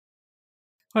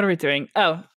What are we doing?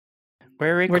 Oh,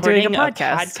 We're doing a recording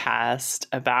podcast. podcast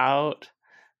about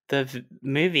the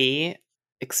movie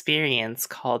experience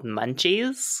called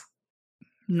Munchies.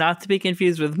 Not to be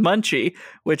confused with Munchie,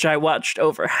 which I watched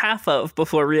over half of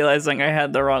before realizing I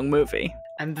had the wrong movie.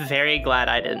 I'm very glad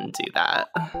I didn't do that.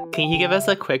 Can you give us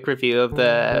a quick review of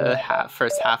the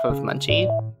first half of Munchie?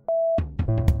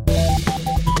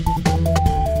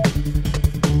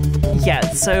 Yeah,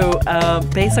 so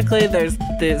basically there's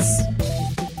this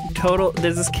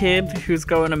kid who's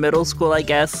going to middle school, I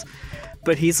guess,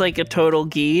 but he's like a total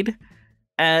geed,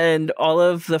 and all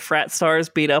of the frat stars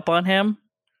beat up on him,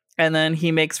 and then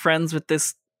he makes friends with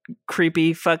this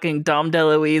creepy fucking Dom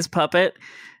DeLuise puppet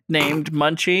named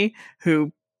Munchie,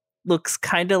 who looks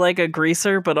kind of like a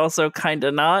greaser, but also kind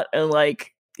of not, and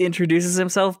like introduces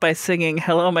himself by singing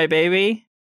 "Hello, My Baby,"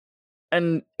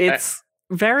 and it's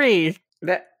very...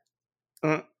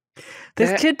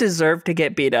 This kid deserved to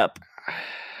get beat up.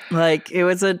 Like, it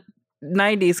was a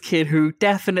 90s kid who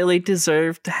definitely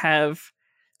deserved to have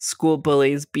school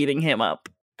bullies beating him up.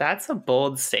 That's a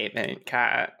bold statement,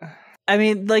 Kat. I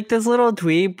mean, like, this little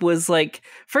dweeb was like,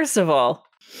 first of all,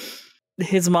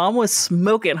 his mom was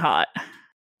smoking hot.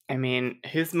 I mean,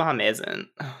 whose mom isn't?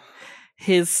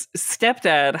 His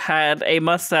stepdad had a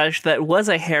mustache that was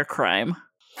a hair crime.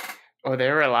 Oh,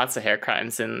 there were lots of hair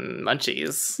crimes in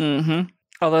Munchies. Mm-hmm.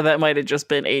 Although that might have just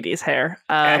been 80s hair.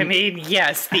 I mean,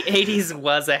 yes, the 80s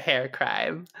was a hair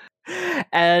crime.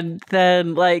 And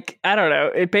then, like, I don't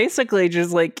know, it basically just,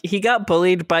 like, he got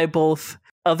bullied by both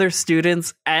other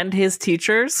students and his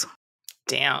teachers.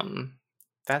 Damn.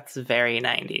 That's very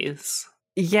 90s.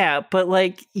 Yeah, but,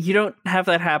 like, you don't have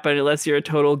that happen unless you're a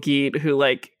total geed who,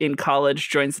 like, in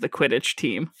college joins the Quidditch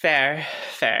team. Fair,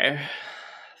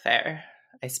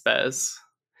 I suppose.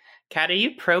 Kat, are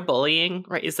you pro-bullying?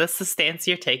 Right? Is this the stance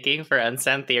you're taking for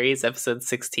Unsound Theories episode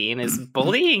 16? Is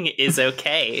bullying is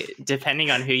okay, depending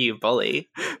on who you bully.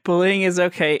 Bullying is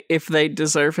okay if they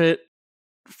deserve it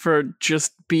for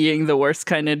just being the worst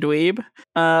kind of dweeb.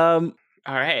 All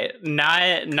right.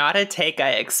 Not a take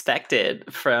I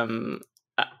expected from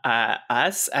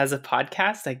us as a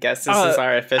podcast. I guess this is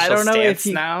our official stance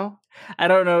now. I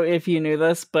don't know if you knew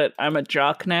this, but I'm a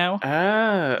jock now.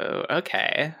 Oh,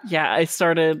 okay. Yeah, I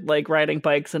started like riding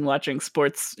bikes and watching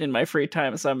sports in my free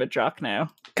time, so I'm a jock now.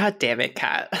 God damn it,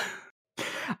 Kat.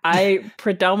 I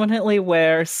predominantly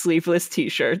wear sleeveless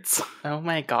t-shirts. Oh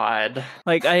my god.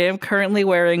 Like, I am currently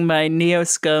wearing my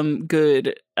Neoscum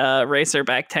Good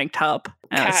racerback tank top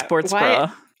and a sports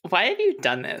bra. Why have you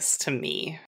done this to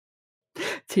me?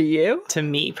 To you? To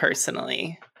me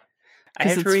personally. I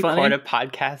have to record a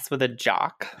podcast with a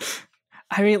jock.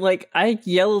 I mean, like, I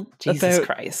yell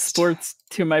about sports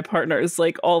to my partners,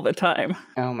 like, all the time.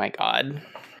 Oh my god.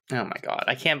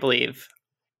 I can't believe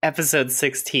episode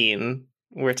 16,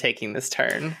 we're taking this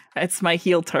turn. It's my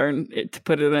heel turn, to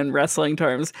put it in wrestling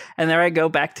terms. And there I go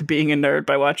back to being a nerd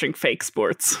by watching fake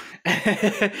sports.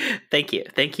 Thank you.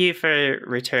 Thank you for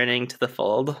returning to the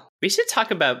fold. We should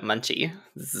talk about Munchie.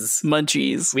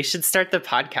 Munchies. We should start the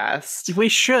podcast. We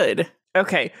should.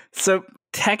 Okay, so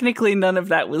technically none of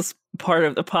that was part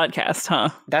of the podcast, huh?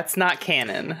 That's not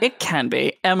canon. It can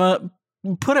be. Emma,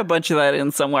 put a bunch of that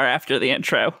in somewhere after the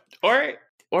intro.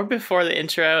 Or before the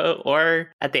intro,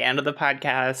 or at the end of the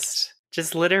podcast.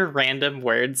 Just litter random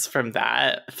words from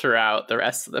that throughout the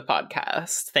rest of the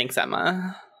podcast. Thanks,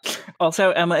 Emma.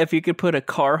 Also, Emma, if you could put a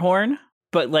car horn,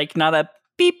 but like not a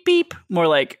beep beep, more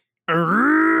like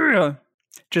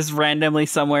just randomly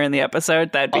somewhere in the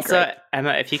episode, that'd be great. Also,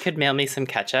 Emma, if you could mail me some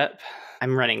ketchup,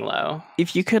 I'm running low.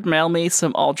 If you could mail me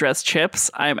some all-dressed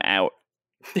chips, I'm out.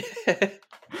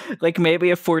 Like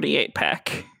maybe a 48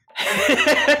 pack.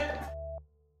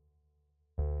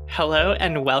 Hello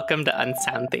and welcome to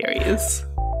Unsound Theories.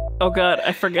 Oh god,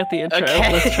 I forget the intro.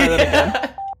 Okay. Let's try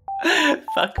that again.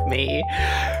 Fuck me.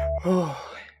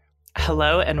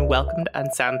 Hello and welcome to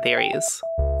Unsound Theories.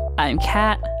 I'm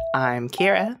Kat. I'm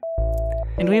Kira.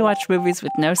 And we watch movies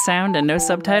with no sound and no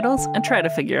subtitles and try to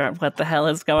figure out what the hell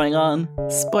is going on.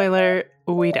 Spoiler,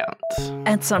 we don't.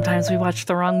 And sometimes we watch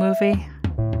the wrong movie.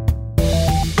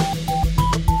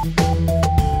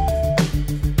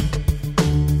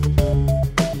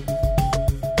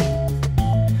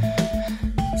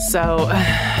 So,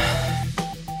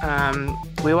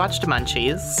 we watched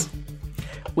Munchies.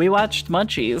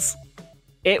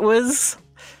 It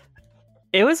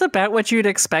was about what you'd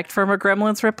expect from a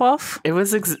Gremlins ripoff. It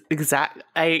was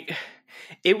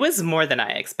It was more than I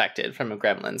expected from a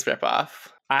Gremlins ripoff.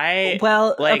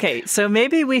 Okay, so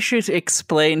maybe we should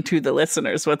explain to the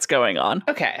listeners what's going on.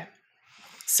 Okay.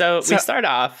 So we start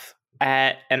off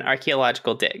at an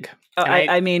archaeological dig.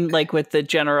 I mean, like with the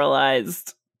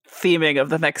generalized theming of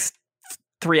the next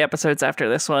 3 episodes after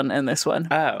this one and this one.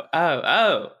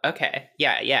 Oh, okay.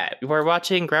 Yeah. We're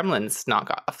watching Gremlins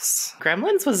knockoffs.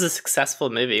 Gremlins was a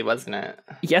successful movie, wasn't it?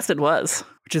 Yes, it was.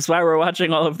 Which is why we're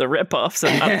watching all of the ripoffs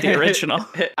and not the original.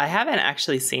 I haven't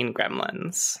actually seen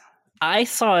Gremlins. I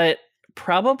saw it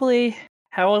probably...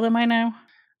 How old am I now?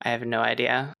 I have no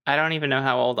idea. I don't even know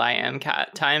how old I am,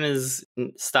 Kat. Time has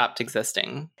stopped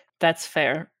existing. That's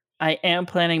fair. I am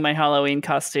planning my Halloween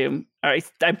costume. I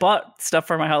bought stuff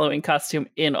for my Halloween costume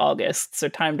in August, so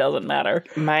time doesn't matter.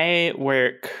 My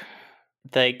work,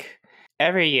 like,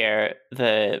 every year,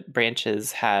 the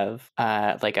branches have,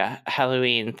 like, a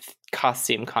Halloween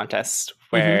costume contest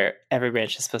where every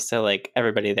branch is supposed to, like,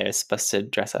 everybody there is supposed to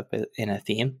dress up in a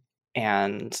theme.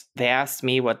 And they asked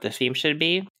me what the theme should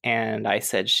be, and I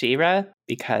said She-Ra,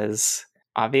 because,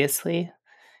 obviously,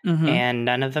 and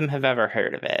none of them have ever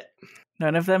heard of it.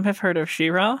 None of them have heard of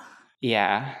She-Ra?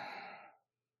 Yeah.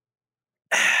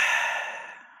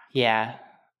 Yeah.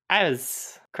 I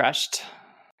was crushed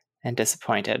and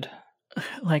disappointed.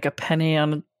 Like a penny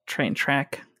on a train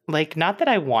track. Like, not that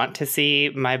I want to see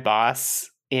my boss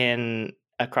in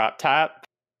a crop top,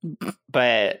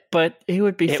 but it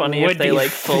would be funny if they, like,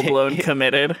 full-blown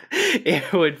committed.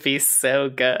 It would be so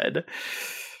good.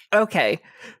 Okay,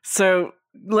 so...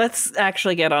 let's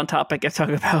actually get on topic and talk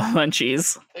about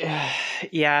munchies.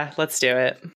 Yeah, let's do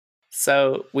it.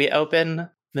 So we open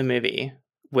the movie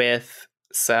with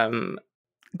some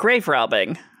grave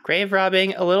robbing,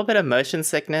 a little bit of motion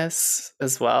sickness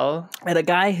as well. And a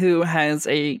guy who has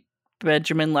a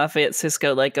Benjamin Lafayette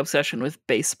Sisko-like obsession with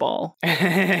baseball.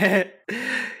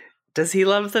 Does he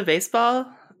love the baseball?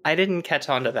 I didn't catch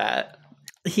on to that.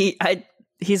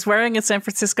 He's wearing a San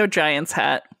Francisco Giants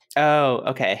hat. Oh,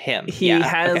 okay, him. He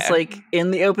has, like,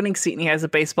 in the opening scene, he has a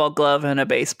baseball glove and a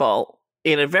baseball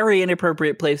in a very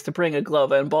inappropriate place to bring a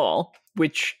glove and ball,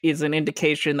 which is an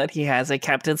indication that he has a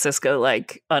Captain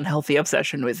Sisko-like unhealthy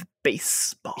obsession with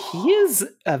baseball. He is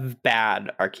a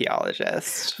bad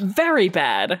archaeologist. Very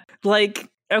bad. Like,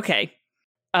 okay.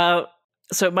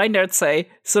 So my notes say,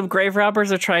 some grave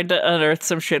robbers are trying to unearth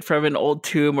some shit from an old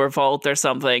tomb or vault or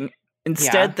something.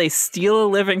 Instead, they steal a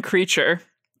living creature.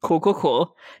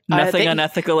 Cool. Nothing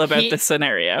unethical about this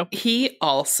scenario. He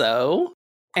also,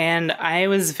 and I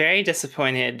was very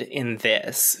disappointed in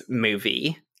this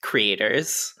movie,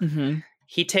 creators.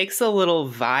 He takes a little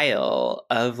vial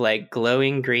of, like,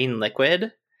 glowing green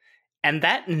liquid, and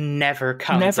that never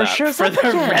comes up for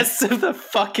the rest of the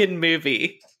fucking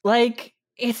movie. Like,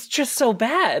 it's just so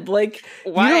bad. Like,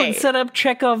 why? You don't set up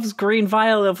Chekhov's green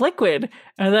vial of liquid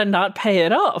and then not pay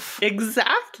it off.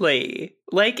 Exactly.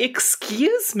 Like,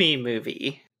 excuse me,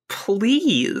 movie.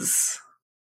 Please.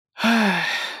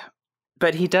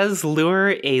 But he does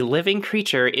lure a living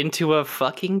creature into a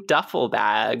fucking duffel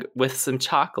bag with some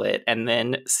chocolate and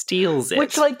then steals it.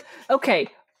 Which, like, okay,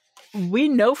 we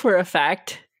know for a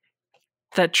fact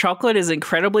that chocolate is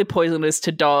incredibly poisonous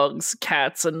to dogs,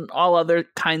 cats, and all other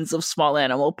kinds of small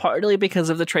animal, partly because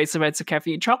of the trace amounts of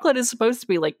caffeine. Chocolate is supposed to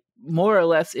be, like, more or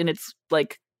less in its,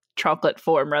 like, chocolate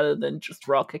form rather than just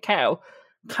raw cacao.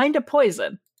 Kind of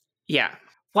poison. Yeah.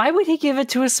 Why would he give it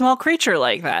to a small creature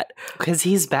like that? Because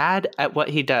he's bad at what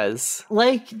he does.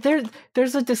 Like,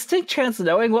 there's a distinct chance,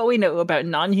 knowing what we know about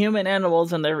non-human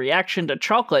animals and their reaction to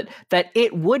chocolate, that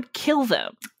it would kill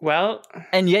them. Well...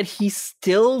 and yet he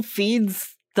still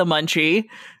feeds the munchie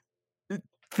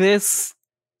this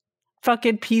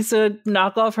fucking piece of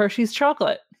knockoff Hershey's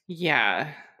chocolate.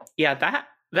 Yeah, that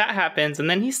happens, and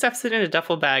then he stuffs it in a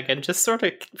duffel bag and just sort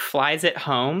of flies it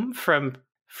home from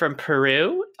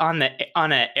Peru on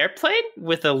an airplane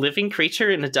with a living creature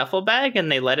in a duffel bag,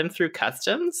 and they let him through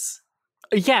customs.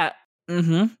 Yeah.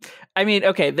 I mean,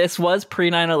 okay, this was pre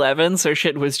 9/11, so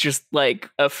shit was just like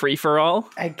a free for all,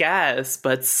 I guess,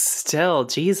 but still,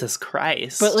 Jesus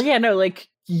Christ. But yeah, no, like,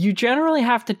 you generally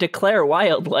have to declare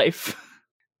wildlife.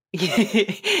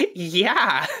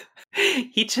 Yeah,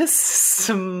 he just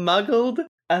smuggled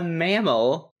a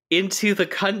mammal into the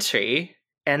country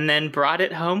and then brought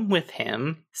it home with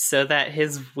him so that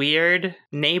his weird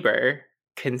neighbor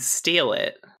can steal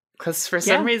it. Because for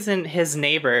some reason, his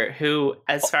neighbor, who,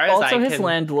 as far as I can... Also his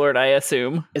landlord, I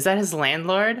assume. Is that his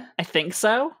landlord? I think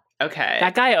so. Okay.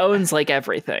 That guy owns, like,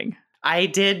 everything. I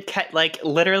did, like,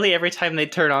 literally every time they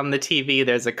turn on the TV,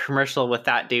 there's a commercial with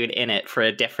that dude in it for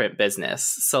a different business.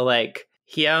 So, like,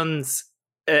 he owns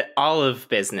all of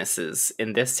businesses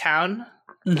in this town.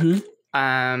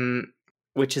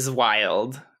 Which is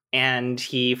wild. And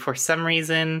he, for some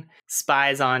reason,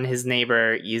 spies on his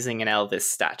neighbor using an Elvis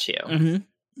statue.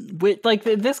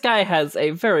 This guy has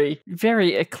a very,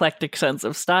 very eclectic sense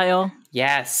of style.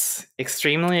 Yes,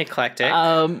 extremely eclectic.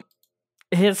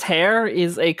 His hair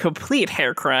is a complete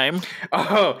hair crime.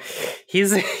 Oh,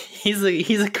 he's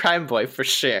a crime boy for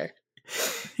sure.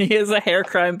 He is a hair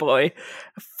crime boy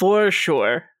for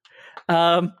sure.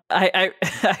 I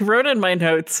wrote in my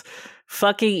notes,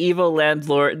 fucking evil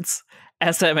landlords,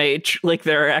 SMH, like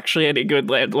there are actually any good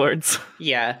landlords.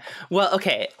 Yeah. Well,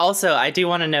 okay. Also, I do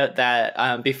want to note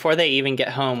that before they even get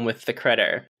home with the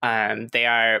critter, they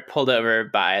are pulled over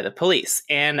by the police.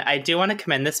 And I do want to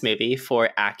commend this movie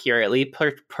for accurately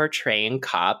portraying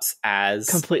cops as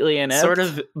completely inept, sort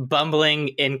of bumbling,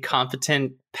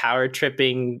 incompetent,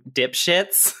 power-tripping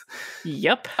dipshits.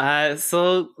 Yep.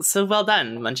 So well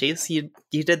done, Munchies.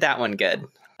 You did that one good.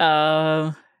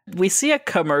 We see a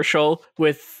commercial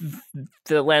with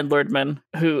the landlordman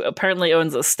who apparently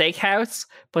owns a steakhouse,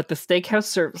 but the steakhouse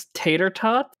serves tater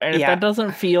tot. And if that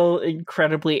doesn't feel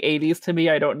incredibly 80s to me,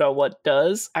 I don't know what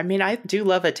does. I mean, I do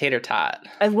love a tater tot.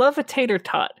 I love a tater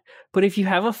tot, but if you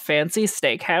have a fancy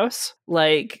steakhouse,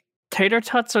 like tater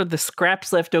tots are the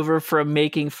scraps left over from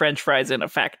making French fries in a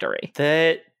factory.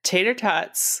 The tater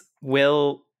tots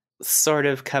will sort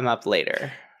of come up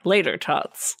later. Later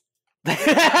tots.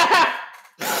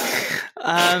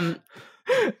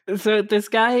 So this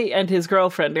guy and his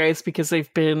girlfriend, guys, because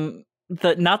they've been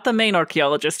not the main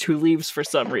archaeologist who leaves for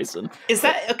some reason. Is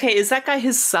that guy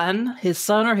his son? His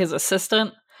son or his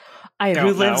assistant? I don't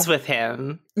know. Who lives with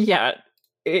him? Yeah.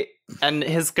 And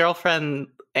his girlfriend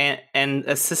and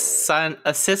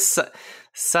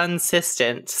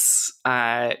son-assistant's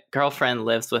girlfriend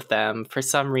lives with them for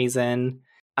some reason.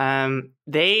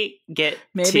 They get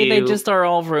maybe they just are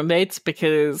all roommates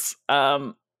because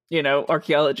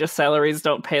archaeologist salaries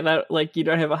don't pay that. Like, you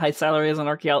don't have a high salary as an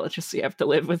archaeologist, so you have to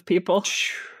live with people.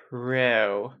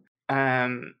 True.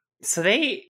 Because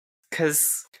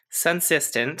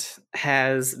Sunsistent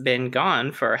has been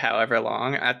gone for however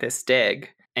long at this dig,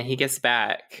 and he gets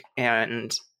back,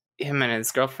 and him and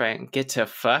his girlfriend get to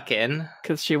fucking.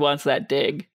 Because she wants that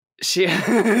dig. He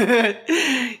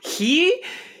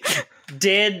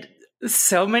did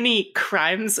so many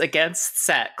crimes against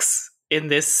sex in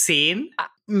this scene.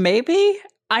 Maybe?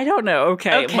 I don't know.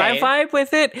 Okay. My vibe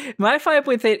with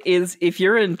it is if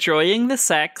you're enjoying the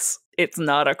sex, it's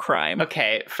not a crime.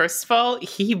 Okay. First of all,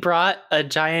 he brought a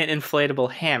giant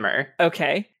inflatable hammer.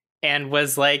 Okay. And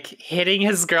was like hitting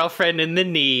his girlfriend in the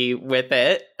knee with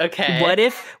it. Okay.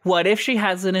 What if she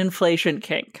has an inflation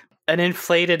kink? An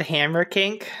inflated hammer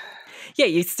kink? Yeah,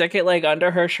 you stick it like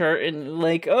under her shirt and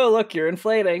like, oh look, you're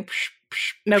inflating.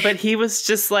 No, but he was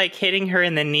just like hitting her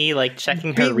in the knee, like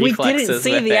checking her reflexes. We didn't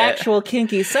see the actual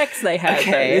kinky sex they had.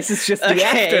 Okay. This is just the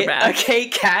aftermath. Okay,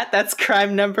 Kat, that's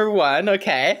crime number 1.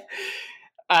 Okay.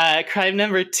 Crime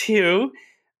number 2,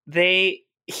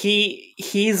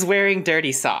 he's wearing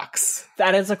dirty socks.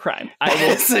 That is a crime.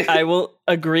 I will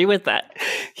agree with that.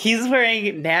 He's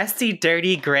wearing nasty,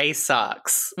 dirty gray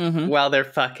socks while they're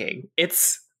fucking.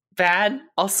 It's bad.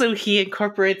 Also, he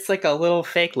incorporates like a little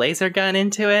fake laser gun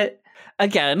into it.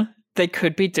 Again, they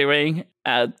could be doing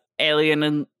Alien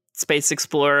and Space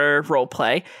Explorer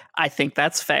roleplay. I think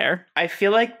that's fair. I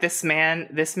feel like this man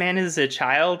is a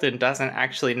child and doesn't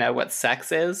actually know what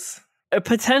sex is.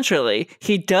 Potentially.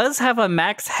 He does have a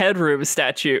Max Headroom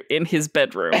statue in his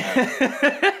bedroom.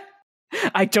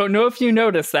 I don't know if you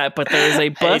noticed that, but there is a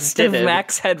bust of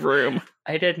Max Headroom.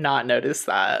 I did not notice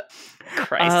that.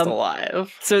 Christ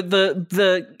alive. So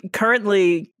the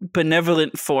currently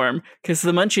benevolent form, because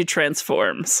the Munchie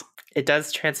transforms. It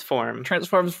does transform.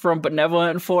 Transforms from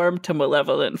benevolent form to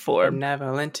malevolent form.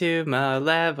 Benevolent to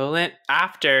malevolent.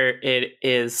 After it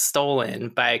is stolen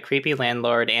by a creepy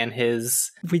landlord and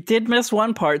his... We did miss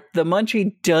one part. The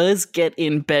Munchie does get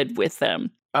in bed with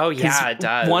them. Oh, yeah, it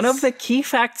does. One of the key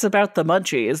facts about the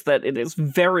Munchie is that it is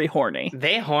very horny.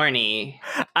 They horny.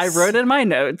 I wrote in my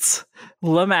notes,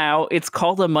 Lamau, it's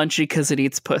called a Munchie because it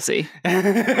eats pussy.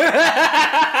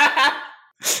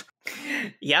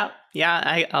 Yeah,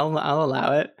 I'll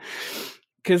allow it.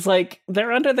 Because, like,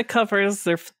 they're under the covers,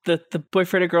 the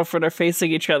boyfriend and girlfriend are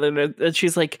facing each other, and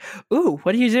she's like, ooh,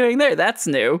 what are you doing there? That's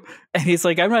new. And he's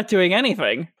like, I'm not doing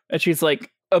anything. And she's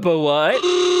like, but what?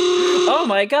 Oh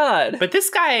my god. But this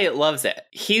guy loves it.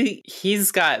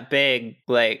 He's got big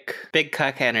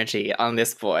cuck energy on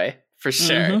this boy, for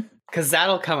sure. Because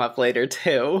that'll come up later,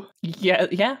 too.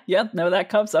 Yeah, no, that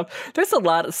comes up. There's a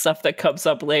lot of stuff that comes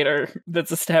up later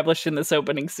that's established in this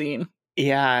opening scene.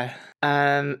 Yeah.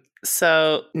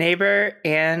 So, neighbor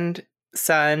and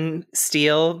son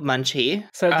steal Munchie.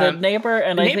 So the neighbor,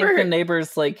 and I think the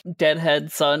neighbor's, like,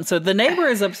 deadhead son. So the neighbor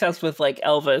is obsessed with, like,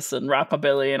 Elvis and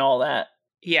rockabilly and all that.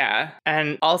 Yeah,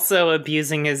 and also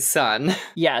abusing his son.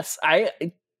 Yes,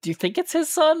 do you think it's his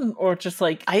son or just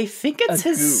like I think it's a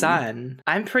his goon? son.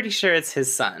 I'm pretty sure it's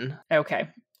his son. Okay,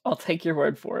 I'll take your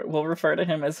word for it. We'll refer to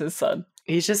him as his son.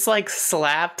 He just like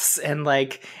slaps and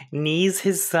like knees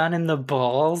his son in the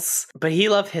balls. But he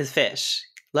love his fish.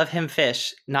 Love him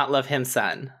fish, not love him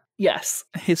son. Yes,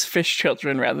 his fish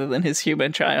children rather than his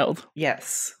human child.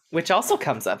 Yes. Which also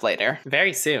comes up later.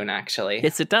 Very soon, actually.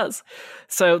 Yes, it does.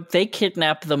 So they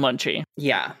kidnap the Munchie.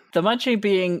 Yeah. The Munchie,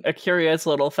 being a curious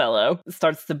little fellow,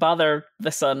 starts to bother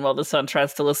the son while the son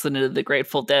tries to listen to the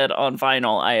Grateful Dead on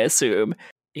vinyl, I assume.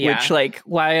 Yeah. Which, like,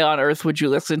 why on earth would you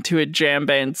listen to a jam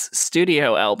band's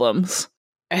studio albums?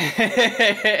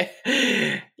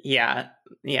 Yeah.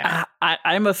 Yeah.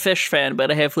 I'm a Fish fan,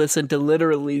 but I have listened to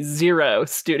literally 0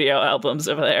 studio albums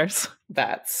of theirs.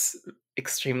 That's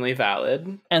extremely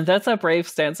valid. And that's a brave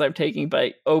stance I'm taking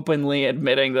by openly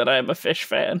admitting that I'm a Fish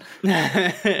fan.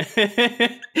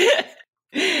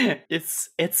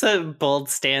 It's a bold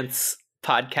stance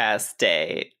podcast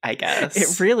day, I guess.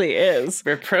 It really is.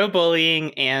 We're pro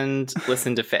bullying and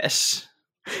listen to Fish.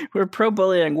 We're pro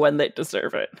bullying when they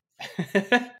deserve it.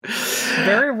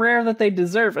 Very rare that they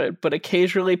deserve it, but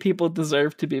occasionally people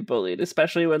deserve to be bullied,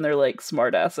 especially when they're like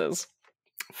smartasses.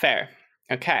 Fair.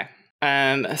 Okay.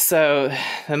 So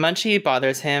the Munchie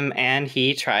bothers him and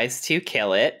he tries to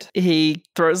kill it. He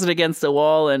throws it against the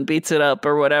wall and beats it up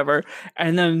or whatever,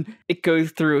 and then it goes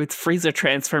through its Frieza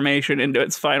transformation into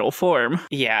its final form.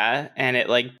 Yeah, and it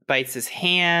like bites his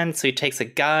hand, so he takes a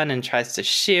gun and tries to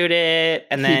shoot it,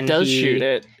 and then he does shoot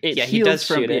it. It heals he does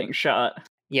from shoot being it. shot.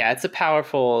 Yeah, it's a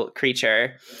powerful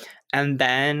creature. And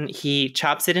then he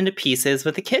chops it into pieces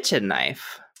with a kitchen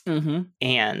knife. Mm-hmm.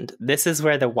 And this is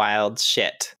where the wild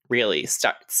shit really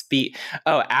starts.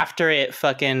 After it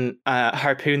fucking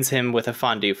harpoons him with a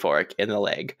fondue fork in the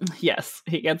leg. Yes,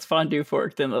 he gets fondue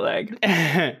forked in the leg.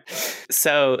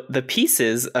 So the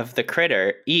pieces of the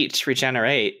critter each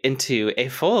regenerate into a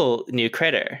full new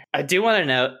critter. I do want to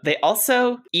note they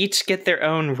also each get their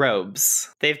own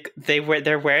robes.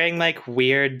 They're wearing like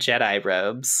weird Jedi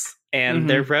robes. And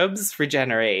their robes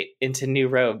regenerate into new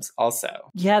robes also.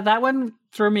 Yeah, that one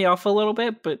threw me off a little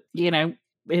bit, but, you know,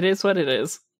 it is what it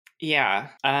is. Yeah.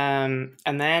 And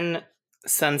then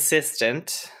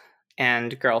Sunsistent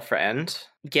and girlfriend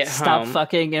get Stop home.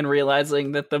 fucking and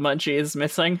realizing that the Munchie is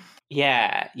missing.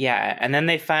 Yeah. And then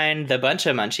they find the bunch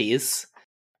of Munchies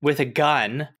with a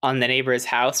gun on the neighbor's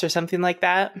house or something like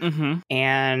that. Mm-hmm.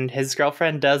 And his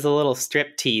girlfriend does a little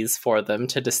strip tease for them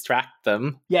to distract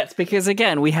them. Yes, because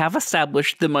again, we have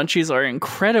established the Munchies are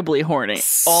incredibly horny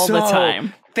all the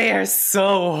time. They are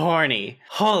so horny.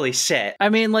 Holy shit. I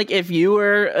mean, like, if you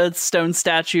were a stone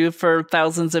statue for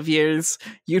thousands of years,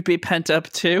 you'd be pent up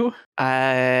too.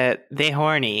 They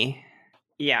horny.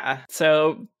 Yeah.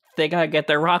 So they gotta get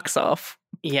their rocks off.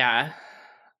 Yeah.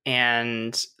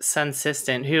 And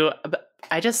Sunsistent, who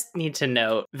I just need to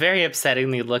note, very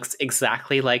upsettingly looks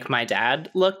exactly like my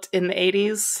dad looked in the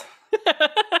 80s.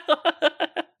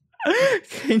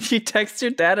 Can you text your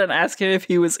dad and ask him if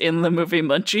he was in the movie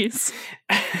Munchies?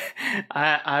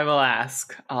 I will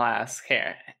ask. I'll ask.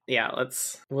 Here. Yeah,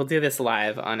 we'll do this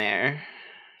live on air.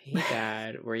 Hey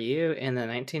Dad, were you in the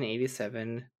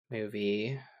 1987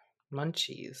 movie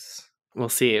Munchies? We'll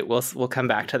see. We'll come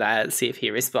back to that, see if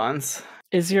he responds.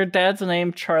 Is your dad's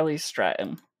name Charlie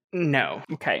Stratton? No.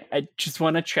 Okay, I just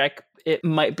want to check. It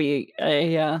might be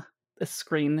a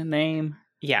screen name.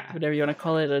 Yeah. Whatever you want to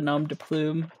call it, a nom de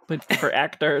plume, but for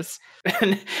actors.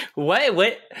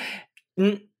 What?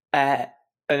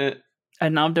 A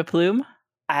nom de plume?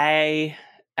 I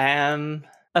am...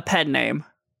 A pen name.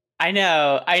 I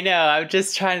know. I'm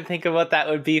just trying to think of what that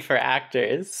would be for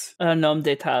actors. A nom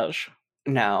d'étage.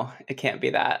 No, it can't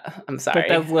be that. I'm sorry. But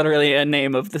that's literally a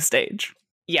name of the stage.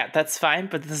 Yeah, that's fine,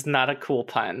 but this is not a cool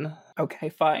pun. Okay,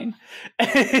 fine.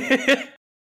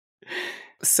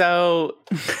 So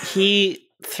he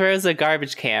throws a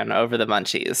garbage can over the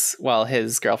Munchies while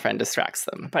his girlfriend distracts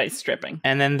them. By stripping.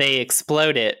 And then they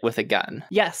explode it with a gun.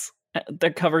 Yes.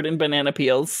 They're covered in banana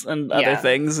peels and other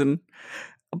things. And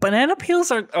banana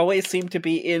peels always seem to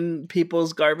be in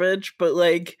people's garbage, but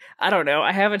like, I don't know.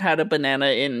 I haven't had a banana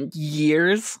in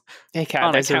years. Hey,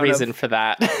 Kat, there's a reason for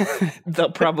that.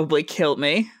 They'll probably kill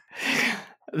me.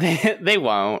 They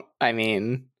won't. I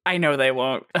mean... I know they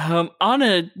won't. On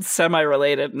a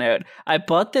semi-related note, I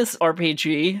bought this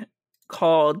RPG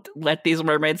called Let These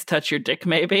Mermaids Touch Your Dick,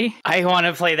 Maybe. I want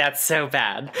to play that so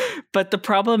bad. But the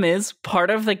problem is, part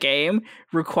of the game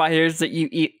requires that you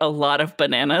eat a lot of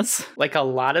bananas. Like a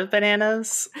lot of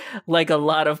bananas? Like a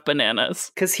lot of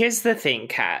bananas. Because here's the thing,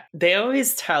 Kat. They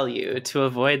always tell you to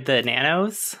avoid the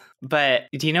nanos. But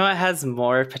do you know what has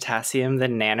more potassium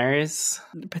than nanners?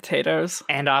 Potatoes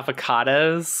And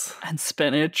avocados? and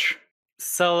spinach.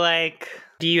 So, like,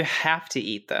 do you have to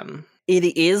eat them?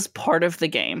 It is part of the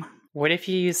game. What if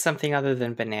you use something other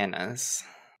than bananas?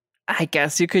 I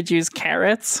guess you could use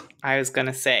carrots. I was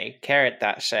gonna say, carrot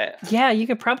that shit. Yeah, you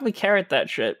could probably carrot that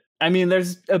shit. I mean,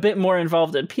 there's a bit more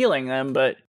involved in peeling them,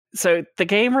 but... So the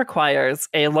game requires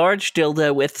a large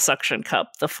dildo with suction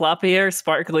cup. The floppier,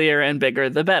 sparklier, and bigger,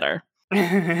 the better.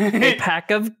 A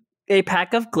pack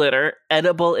of glitter,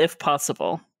 edible if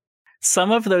possible.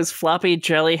 Some of those floppy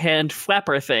jelly hand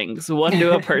flapper things, one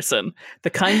to a person. The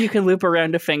kind you can loop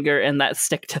around a finger and that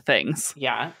stick to things.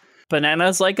 Yeah.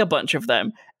 Bananas like a bunch of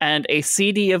them, and a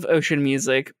CD of ocean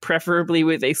music, preferably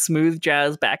with a smooth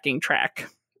jazz backing track.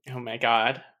 Oh my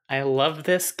god. I love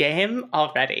this game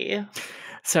already.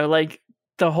 So, like,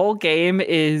 the whole game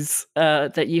is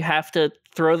that you have to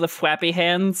throw the flappy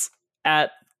hands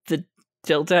at the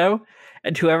dildo,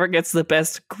 and whoever gets the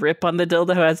best grip on the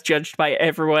dildo, as judged by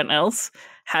everyone else,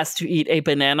 has to eat a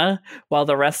banana, while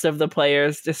the rest of the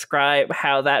players describe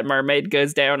how that mermaid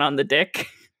goes down on the dick.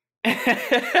 Where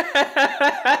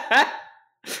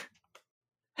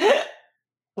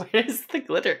does the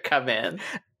glitter come in?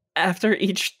 After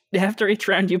each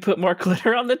round, you put more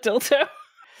glitter on the dildo.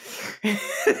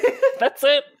 That's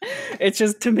it. It's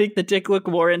just to make the dick look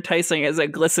more enticing as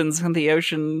it glistens in the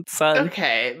ocean sun.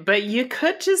 Okay, but you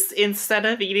could just, instead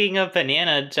of eating a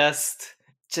banana, just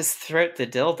throat the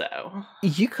dildo.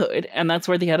 You could, and that's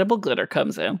where the edible glitter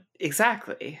comes in.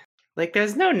 Exactly. Like,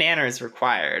 there's no nanners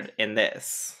required in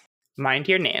this. Mind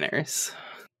your nanners.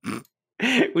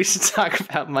 We should talk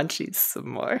about munchies some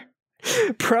more.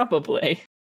 Probably.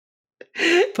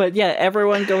 But yeah,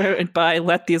 everyone go out and buy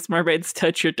Let These Mermaids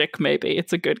Touch Your Dick, maybe.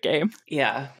 It's a good game.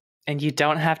 Yeah. And you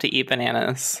don't have to eat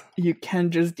bananas. You can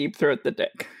just deep throat the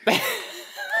dick.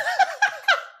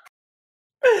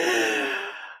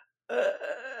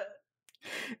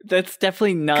 That's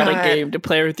definitely not a game to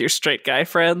play with your straight guy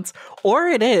friends. Or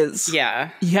it is.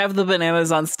 Yeah. You have the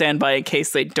bananas on standby in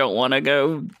case they don't want to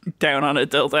go down on a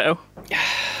dildo.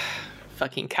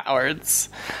 Fucking cowards.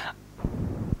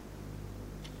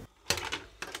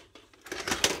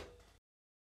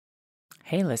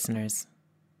 Hey listeners.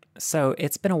 So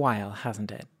it's been a while,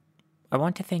 hasn't it? I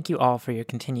want to thank you all for your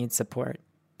continued support.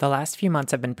 The last few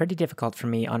months have been pretty difficult for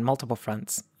me on multiple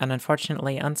fronts, and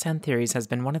unfortunately Unsound Theories has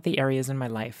been one of the areas in my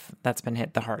life that's been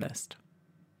hit the hardest.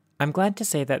 I'm glad to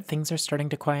say that things are starting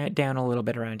to quiet down a little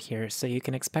bit around here, so you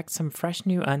can expect some fresh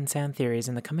new Unsound Theories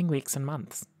in the coming weeks and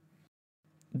months.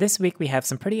 This week we have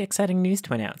some pretty exciting news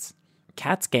to announce.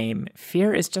 Cat's game,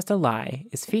 Fear is Just a Lie,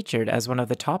 is featured as one of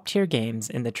the top-tier games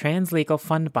in the Trans Legal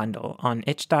Fund Bundle on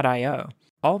itch.io.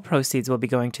 All proceeds will be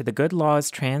going to the Good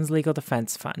Laws Trans Legal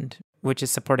Defense Fund, which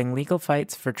is supporting legal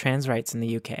fights for trans rights in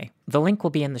the UK. The link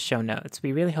will be in the show notes.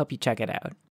 We really hope you check it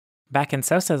out. Back in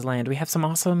Sosa's land, we have some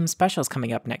awesome specials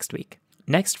coming up next week.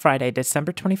 Next Friday,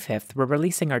 December 25th, we're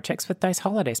releasing our Chicks with Dice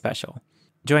holiday special.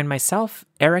 Join myself,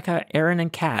 Erica, Aaron,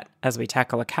 and Kat as we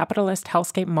tackle a capitalist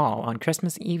hellscape mall on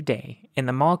Christmas Eve Day in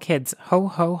the Mall Kids Ho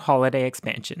Ho Holiday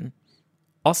expansion.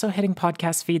 Also hitting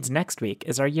podcast feeds next week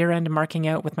is our year-end Marking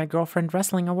Out with My Girlfriend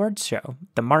Wrestling Awards show,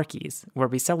 The Markies, where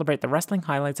we celebrate the wrestling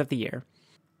highlights of the year.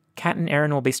 Kat and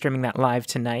Aaron will be streaming that live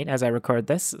tonight as I record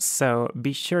this, so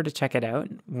be sure to check it out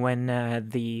when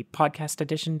the podcast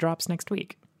edition drops next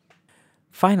week.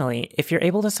 Finally, if you're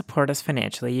able to support us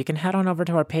financially, you can head on over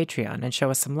to our Patreon and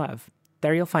show us some love.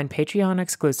 There you'll find Patreon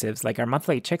exclusives like our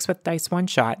monthly Chicks with Dice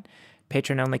one-shot,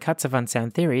 patron-only cuts of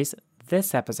Unsound Theories,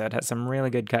 this episode has some really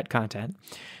good cut content,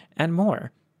 and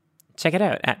more. Check it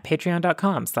out at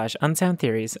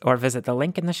patreon.com/unsoundtheories or visit the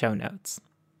link in the show notes.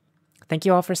 Thank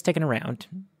you all for sticking around.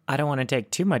 I don't want to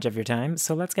take too much of your time,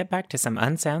 so let's get back to some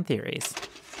Unsound Theories.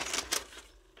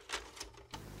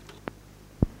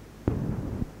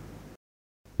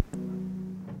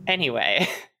 Anyway,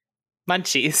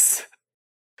 munchies.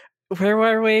 Where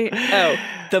were we? Oh,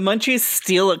 the Munchies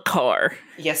steal a car.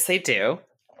 Yes, they do.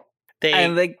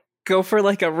 And they go for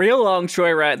like a real long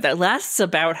joyride that lasts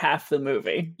about half the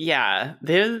movie. Yeah,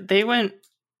 they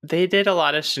did a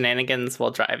lot of shenanigans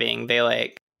while driving. They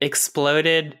like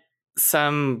exploded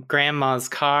some grandma's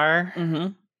car. Mm-hmm.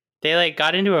 They like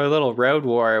got into a little road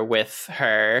war with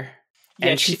her. Yeah,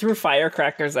 and she threw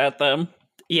firecrackers at them.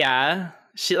 Yeah,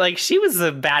 she was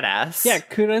a badass. Yeah,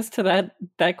 kudos to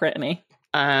that granny.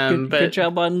 Good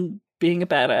job on being a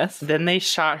badass. Then they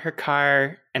shot her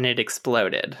car and it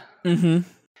exploded. Mm-hmm.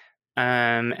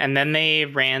 And then they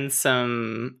ran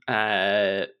some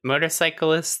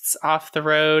motorcyclists off the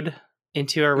road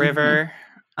into a river.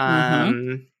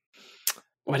 Mm-hmm.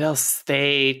 What else?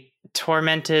 They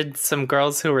tormented some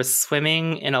girls who were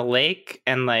swimming in a lake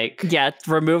and like Yeah,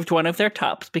 removed one of their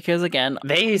tops because again,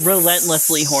 they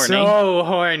relentlessly horny. So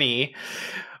horny.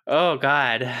 Oh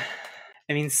god.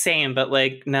 I mean, same, but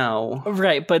like no.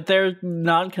 Right, but they're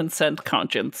non-consent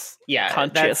conscious. Yeah,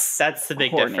 conscious. That's the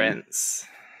big horny. difference.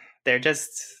 They're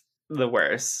just the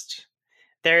worst.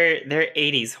 They're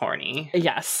 80s horny.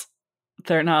 Yes,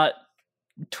 they're not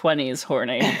 20s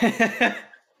horny.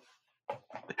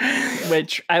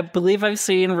 Which I believe I've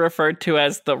seen referred to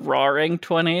as the Rawring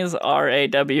 20s,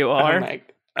 RAWR.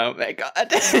 Oh my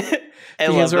god.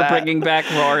 Because we're bringing back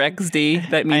Roar XD.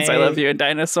 That means I love you and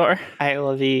dinosaur. I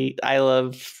love you. I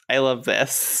love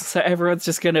this. So everyone's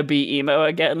just gonna be emo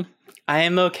again. I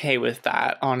am okay with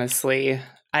that, honestly.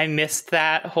 I missed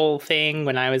that whole thing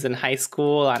when I was in high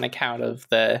school on account of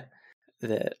the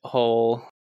whole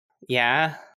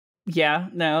Yeah,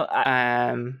 no.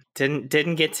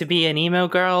 Didn't get to be an emo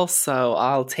girl, so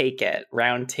I'll take it.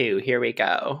 Round 2, here we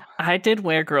go. I did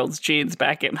wear girls' jeans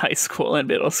back in high school and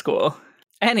middle school.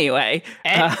 Anyway.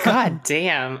 God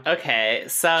damn. Okay,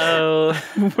 so...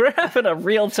 we're having a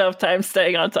real tough time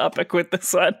staying on topic with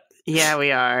this one. Yeah,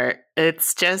 we are.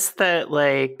 It's just that,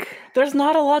 like... there's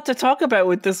not a lot to talk about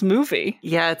with this movie.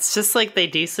 Yeah, it's just like they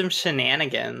do some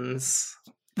shenanigans.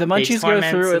 The Munchies go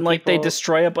through and like they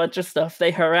destroy a bunch of stuff.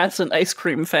 They harass an ice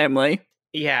cream family.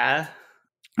 Yeah.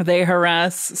 They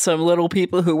harass some little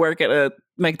people who work at a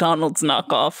McDonald's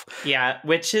knockoff. Yeah,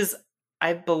 which is,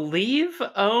 I believe,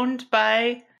 owned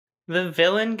by the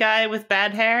villain guy with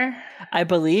bad hair. I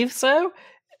believe so.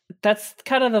 That's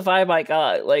kind of the vibe I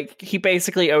got. Like, he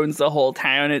basically owns the whole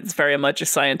town. It's very much a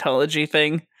Scientology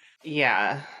thing.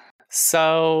 Yeah.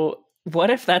 So... what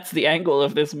if that's the angle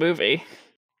of this movie?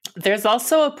 There's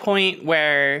also a point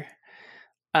where,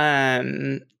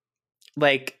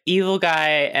 like, evil guy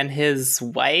and his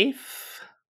wife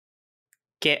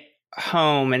get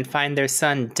home and find their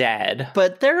son dead.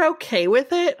 But they're okay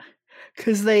with it,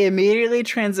 because they immediately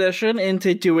transition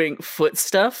into doing foot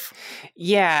stuff.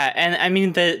 Yeah, and I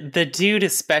mean, the dude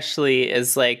especially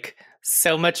is, like,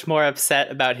 so much more upset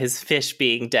about his fish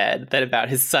being dead than about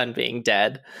his son being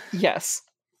dead. Yes.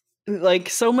 Like,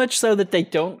 so much so that they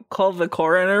don't call the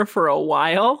coroner for a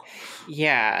while.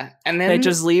 Yeah, and then... they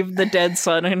just leave the dead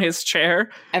son in his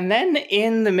chair. And then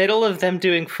in the middle of them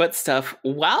doing foot stuff,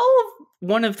 while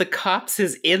one of the cops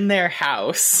is in their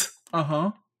house...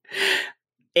 Uh-huh.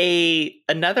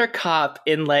 Another cop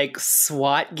in, like,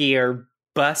 SWAT gear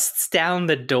busts down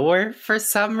the door for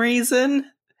some reason.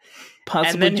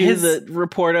 Possibly due to the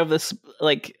report of this,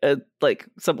 like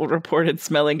someone reported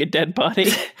smelling a dead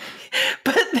body.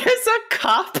 But there's a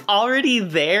cop already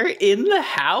there in the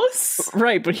house.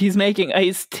 Right, but he's making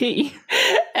iced tea.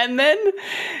 And then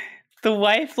the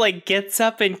wife, like, gets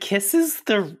up and kisses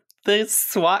the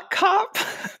SWAT cop.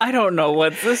 I don't know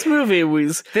what this movie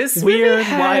was. This weird,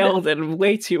 wild, and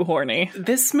way too horny.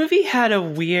 This movie had a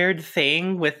weird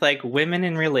thing with, like, women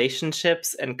in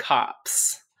relationships and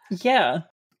cops. Yeah.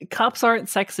 Cops aren't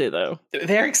sexy, though.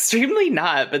 They're extremely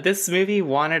not, but this movie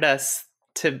wanted us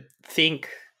to think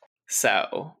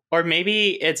so. Or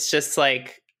maybe it's just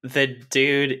like the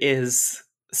dude is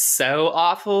so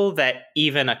awful that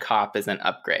even a cop is an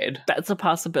upgrade. That's a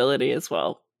possibility as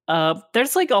well.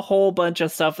 There's like a whole bunch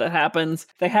of stuff that happens.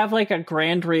 They have like a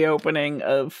grand reopening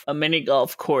of a mini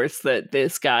golf course that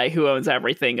this guy who owns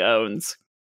everything owns.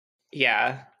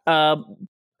 Yeah.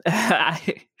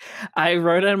 I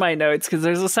wrote in my notes because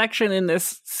there's a section in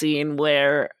this scene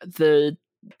where the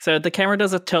camera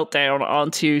does a tilt down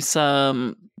onto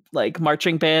some like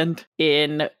marching band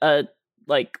in a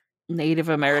like Native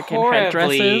American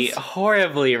headdresses.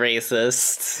 Horribly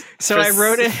racist. So I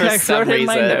wrote it in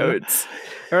my notes.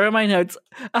 I wrote in my notes,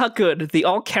 good, the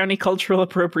all-county cultural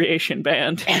appropriation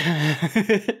band.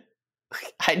 I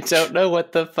don't know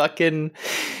what the fucking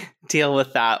deal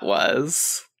with that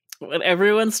was. When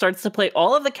everyone starts to play,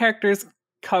 all of the characters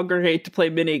congregate to play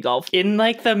mini golf. In,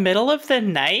 like, the middle of the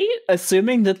night?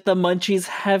 Assuming that the Munchies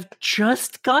have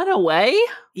just gone away?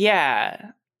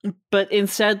 Yeah. But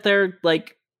instead they're,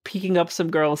 like, peeking up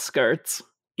some girls' skirts.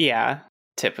 Yeah,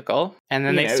 typical. And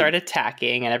then they start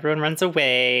attacking, and everyone runs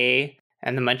away,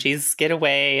 and the Munchies get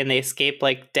away, and they escape,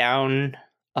 like, down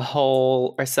a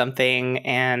hole or something,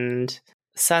 and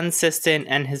Sun Sistant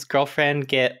and his girlfriend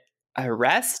get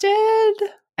arrested?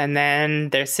 And then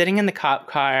they're sitting in the cop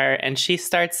car, and she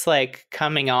starts, like,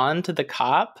 coming on to the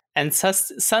cop. And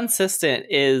Sun Sistant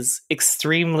is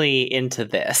extremely into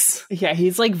this. Yeah,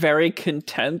 he's, like, very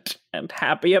content and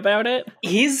happy about it.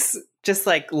 He's just,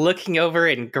 like, looking over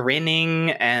and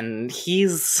grinning, and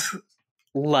he's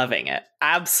loving it.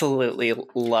 Absolutely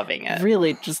loving it.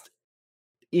 Really, just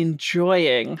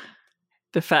enjoying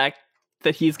the fact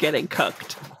that he's getting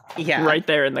cucked right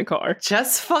there in the car.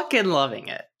 Just fucking loving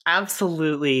it.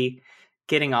 Absolutely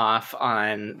getting off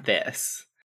on this.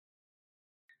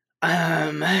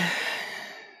 And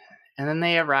then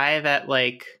they arrive at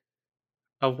like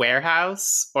a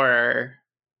warehouse or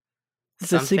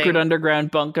it's a secret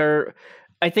underground bunker.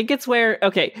 I think it's where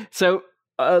so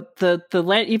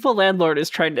the evil landlord is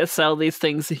trying to sell these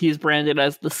things that he's branded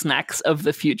as the snacks of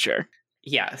the future.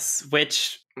 Yes,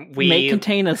 which may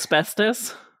contain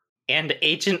asbestos and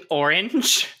Agent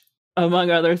Orange, among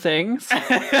other things.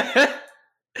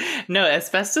 No,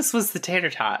 asbestos was the tater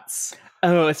tots.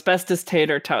 Oh, asbestos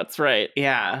tater tots, right?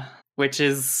 Yeah, which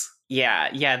is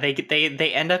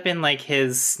they end up in like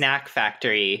his snack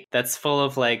factory that's full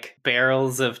of like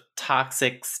barrels of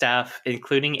toxic stuff,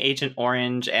 including Agent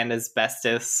Orange and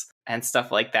asbestos and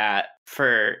stuff like that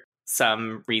for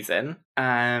some reason.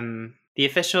 The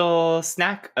official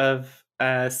snack of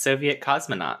Soviet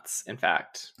cosmonauts, in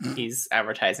fact. He's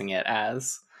advertising it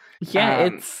as. Yeah,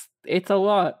 it's a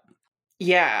lot.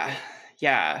 Yeah.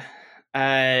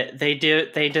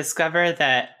 They discover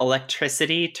that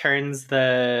electricity turns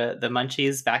the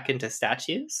munchies back into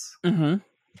statues. Mm-hmm.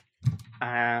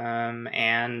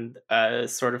 And a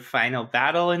sort of final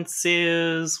battle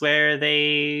ensues where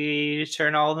they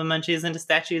turn all the munchies into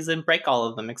statues and break all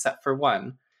of them except for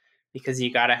one, because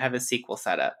you gotta have a sequel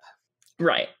set up.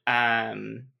 Right.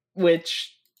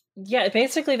 Which, yeah,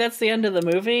 basically that's the end of the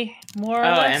movie, more or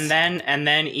less. and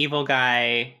then evil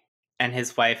guy and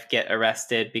his wife get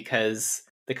arrested because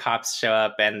the cops show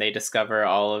up and they discover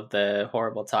all of the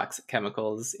horrible toxic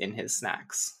chemicals in his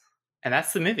snacks. And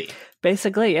that's the movie.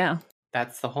 Basically, yeah.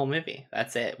 That's the whole movie.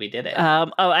 That's it. We did it.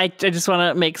 I just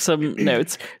want to make some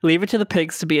notes. Leave it to the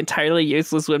pigs to be entirely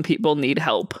useless when people need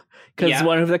help. Because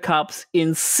one of the cops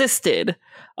insisted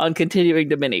on continuing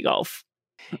to mini golf.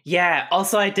 Yeah.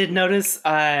 Also, I did notice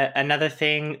another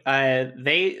thing.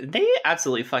 They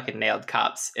absolutely fucking nailed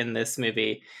cops in this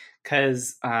movie.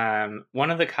 Because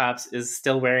one of the cops is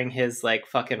still wearing his like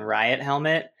fucking riot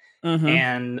helmet. Mm-hmm.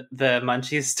 And the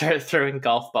munchies start throwing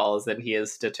golf balls and he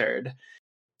is deterred.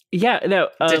 Yeah, no.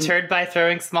 Deterred by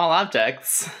throwing small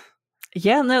objects.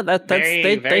 Yeah, no,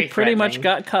 they pretty much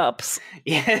got cops.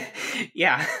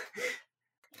 Yeah.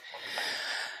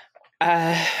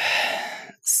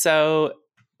 So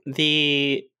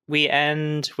we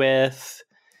end with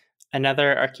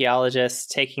another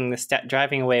archaeologist taking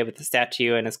driving away with the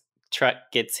statue, and his truck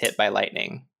gets hit by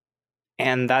lightning,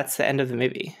 and that's the end of the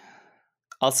movie.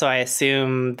 Also, I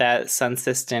assume that Sun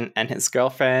Sistant and his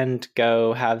girlfriend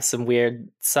go have some weird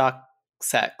sock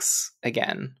sex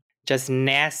again. Just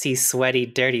nasty, sweaty,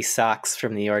 dirty socks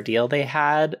from the ordeal they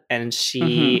had, and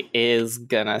she is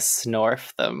gonna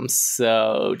snorf them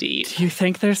so deep. Do you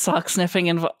think there's sock sniffing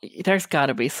involved? There's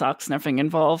gotta be sock sniffing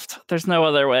involved. There's no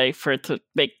other way for it to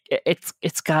make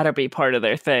it's gotta be part of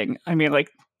their thing. I mean,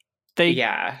 like,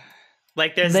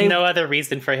 there's no other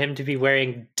reason for him to be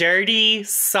wearing dirty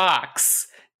socks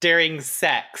during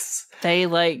sex.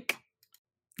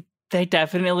 They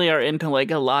definitely are into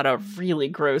like a lot of really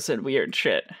gross and weird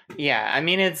shit. Yeah, I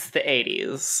mean, it's the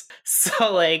 80s.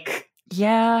 So like,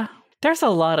 yeah, there's a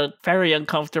lot of very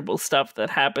uncomfortable stuff that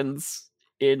happens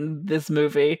in this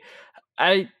movie.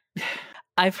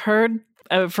 I've heard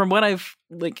from what I've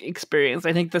like experienced,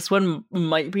 I think this one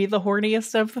might be the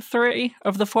horniest of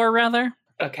the four rather.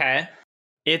 Okay.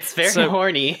 It's very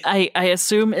horny. I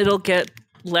assume it'll get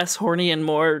less horny and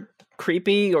more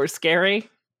creepy or scary.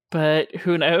 But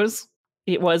who knows?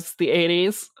 It was the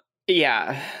 80s.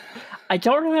 Yeah. I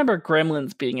don't remember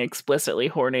Gremlins being explicitly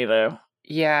horny, though.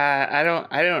 Yeah, I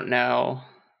don't know.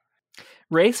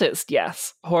 Racist,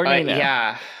 yes. Horny, no.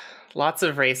 Yeah. Lots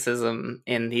of racism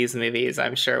in these movies,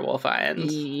 I'm sure we'll find.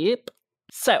 Yep.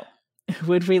 So,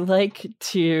 would we like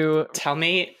to... Tell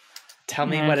me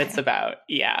what it's about.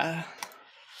 Yeah.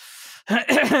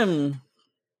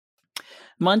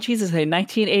 Munchies is a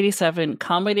 1987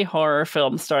 comedy horror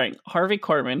film starring Harvey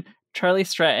Korman, Charlie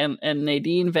Stratton, and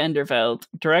Nadine Vandervelde,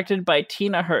 directed by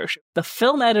Tina Hirsch, the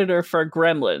film editor for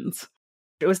Gremlins.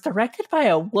 It was directed by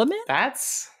a woman?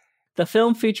 The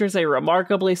film features a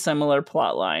remarkably similar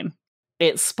plotline.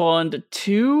 It spawned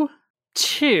two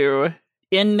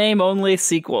in-name-only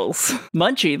sequels.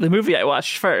 Munchie, the movie I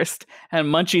watched first, and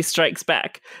Munchie Strikes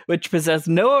Back, which possess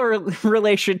no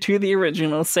relation to the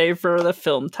original save for the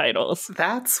film titles.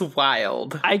 That's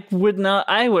wild. I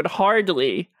would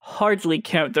hardly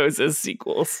count those as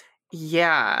sequels.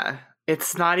 Yeah.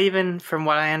 It's not even, from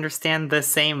what I understand, the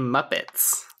same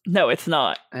Muppets. No, it's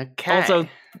not. Okay. Also,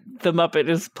 the Muppet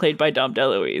is played by Dom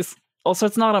DeLuise. Also,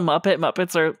 it's not a Muppet.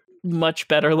 Muppets are much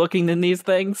better looking than these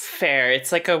things. Fair.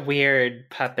 It's like a weird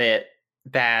puppet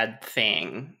bad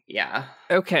thing. Yeah.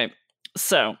 Okay,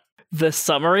 so the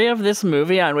summary of this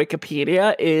movie on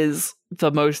Wikipedia is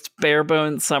the most bare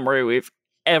bones summary we've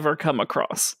ever come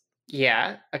across.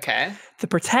 Yeah, okay. The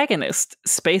protagonist,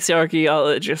 space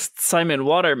archaeologist Simon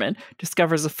Waterman,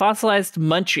 discovers a fossilized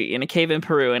munchie in a cave in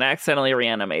Peru and accidentally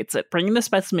reanimates it. Bringing the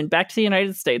specimen back to the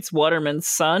United States, Waterman's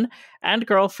son and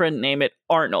girlfriend name it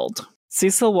Arnold.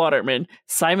 Cecil Waterman,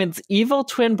 Simon's evil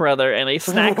twin brother and a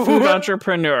snack food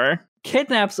entrepreneur,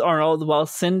 kidnaps Arnold while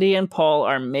Cindy and Paul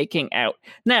are making out.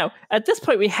 Now, at this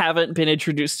point, we haven't been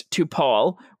introduced to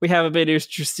Paul. We haven't been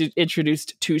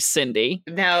introduced to Cindy.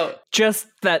 Now, just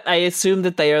that I assume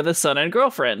that they are the son and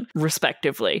girlfriend,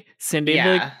 respectively. Cindy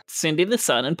the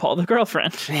son and Paul the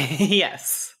girlfriend.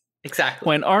 Yes, exactly.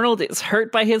 When Arnold is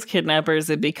hurt by his kidnappers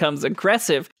and becomes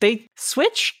aggressive, they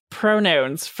switch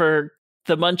pronouns for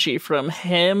the munchie from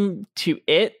him to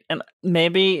it, and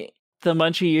maybe the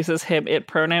munchie uses him, it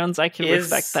pronouns. I can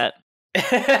respect that.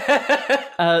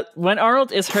 When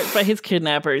Arnold is hurt by his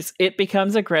kidnappers, it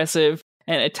becomes aggressive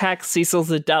and attacks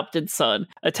Cecil's adopted son.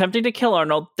 Attempting to kill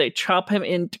Arnold, they chop him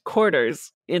into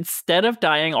quarters. Instead of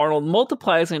dying, Arnold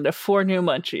multiplies into 4 new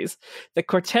munchies. The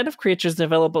quartet of creatures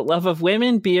develop a love of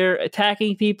women, beer,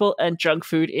 attacking people, and junk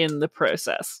food in the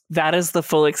process. That is the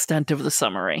full extent of the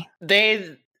summary.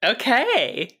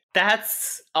 Okay.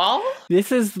 That's all?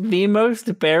 This is the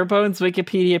most bare bones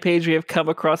Wikipedia page we have come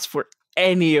across for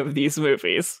any of these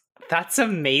movies. That's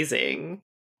amazing.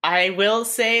 I will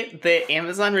say the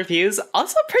Amazon reviews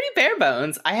also pretty bare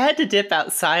bones. I had to dip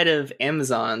outside of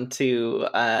Amazon to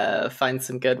find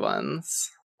some good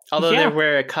ones. Although there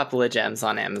were a couple of gems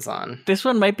on Amazon. This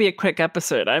one might be a quick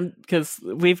episode, because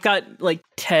we've got like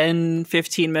 10,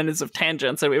 15 minutes of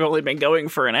tangents and we've only been going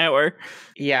for an hour.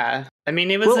 Yeah. I mean,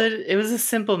 it was a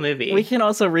simple movie. We can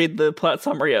also read the plot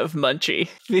summary of Munchie,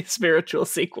 the spiritual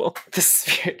sequel.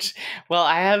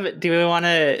 Well, do we want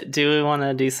to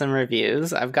do some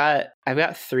reviews? I've got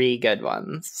 3 good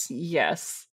ones.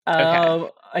 Yes. Okay.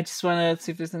 I just want to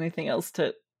see if there's anything else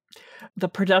to... The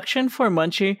production for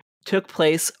Munchie took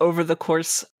place over the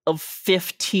course of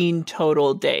 15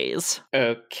 total days.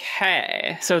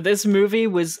 Okay. So this movie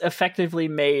was effectively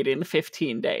made in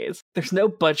 15 days. There's no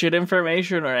budget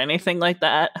information or anything like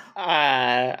that.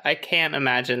 I can't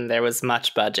imagine there was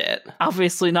much budget.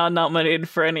 Obviously not nominated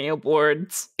for any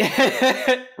awards.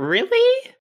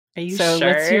 Really? Are you sure? So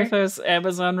let's hear those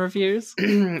Amazon reviews.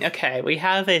 Okay, we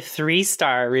have a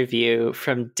 3-star review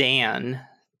from Dan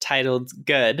titled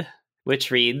Good, which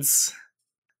reads...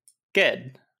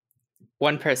 Good.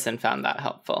 One person found that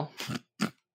helpful.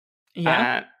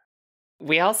 Yeah.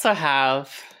 We also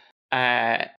have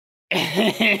a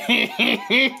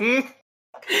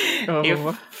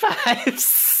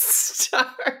 5-star.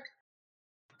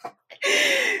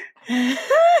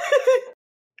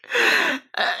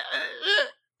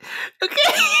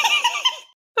 Okay.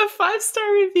 A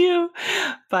 5-star review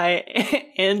by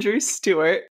Andrew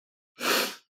Stewart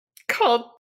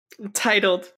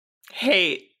titled,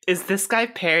 "Hey, is this guy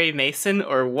Perry Mason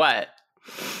or what?"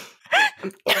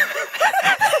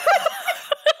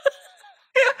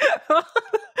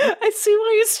 I see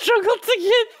why you struggled to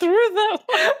get through that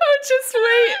one. Oh, just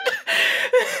wait.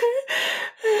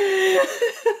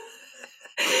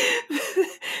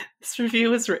 This review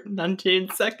was written on June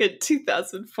 2nd,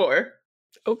 2004.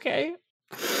 Okay.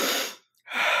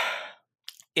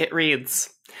 It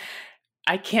reads,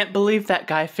 "I can't believe that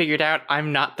guy figured out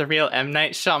I'm not the real M.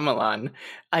 Night Shyamalan.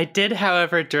 I did,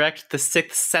 however, direct The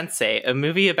Sixth Sensei, a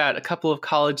movie about a couple of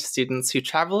college students who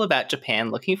travel about Japan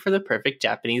looking for the perfect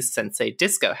Japanese sensei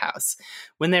disco house.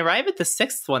 When they arrive at the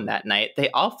 6th one that night, they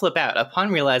all flip out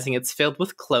upon realizing it's filled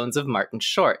with clones of Martin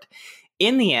Short.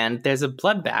 In the end, there's a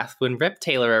bloodbath when Rip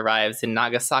Taylor arrives in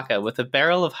Nagasaki with a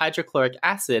barrel of hydrochloric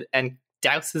acid and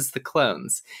douses the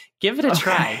clones. Give it a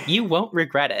try. You won't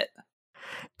regret it."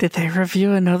 Did they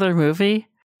review another movie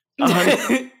on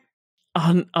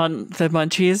the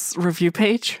Munchies review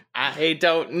page? I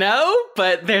don't know,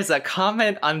 but there's a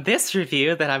comment on this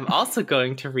review that I'm also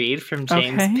going to read from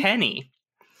James Penny.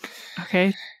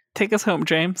 Okay, take us home,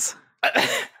 James.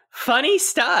 "Funny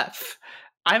stuff.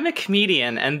 I'm a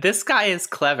comedian, and this guy is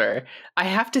clever. I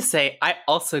have to say, I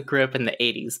also grew up in the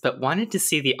 80s, but wanted to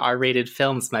see the R-rated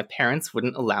films my parents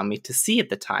wouldn't allow me to see at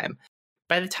the time.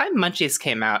 By the time Munchies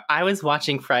came out, I was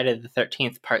watching Friday the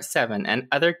 13th Part 7 and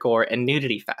other gore and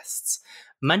nudity fests.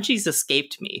 Munchies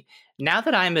escaped me. Now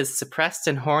that I'm as suppressed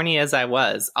and horny as I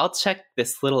was, I'll check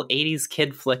this little 80s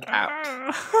kid flick out."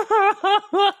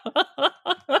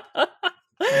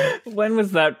 When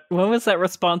was that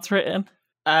response written?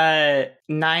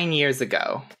 9 years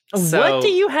ago. So,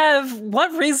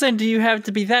 What reason do you have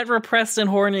to be that repressed and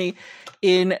horny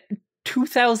in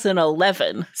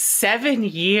 2011? 7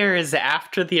 years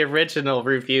after the original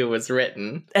review was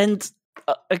written. And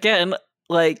again,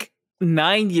 like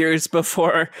 9 years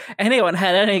before anyone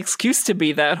had any excuse to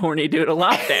be that horny due to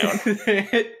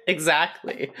lockdown.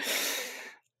 Exactly.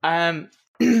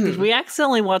 Did we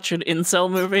accidentally watch an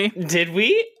incel movie? Did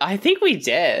we? I think we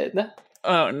did.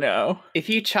 Oh no. If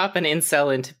you chop an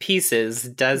incel into pieces,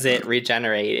 does it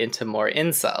regenerate into more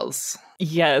incels?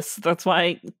 Yes, that's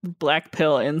why black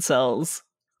pill incels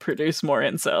produce more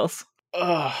incels.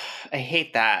 Oh, I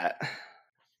hate that.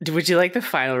 Would you like the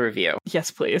final review?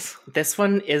 Yes, please. This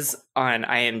one is on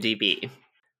IMDb.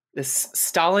 This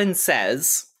Stalin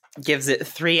Says gives it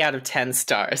 3 out of 10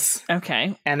 stars.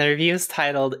 Okay. And the review is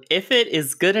titled, If It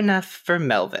Is Good Enough for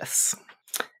Melvis.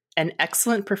 An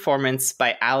excellent performance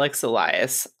by Alex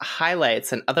Elias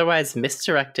highlights an otherwise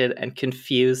misdirected and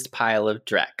confused pile of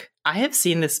dreck. I have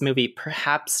seen this movie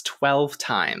perhaps 12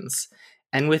 times,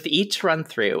 and with each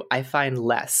run-through, I find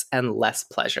less and less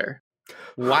pleasure.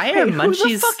 Why are Munchies...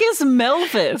 Who the fuck is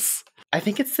Melvis? I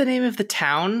think it's the name of the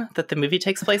town that the movie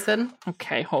takes place in.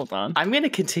 Okay, hold on. I'm going to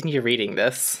continue reading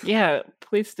this. Yeah,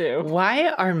 please do. Why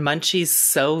are Munchies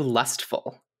so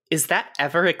lustful? Is that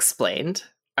ever explained?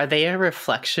 Are they a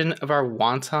reflection of our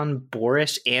wanton,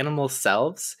 boorish animal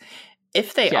selves?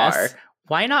 If they are,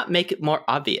 why not make it more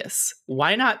obvious?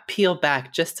 Why not peel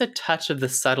back just a touch of the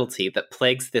subtlety that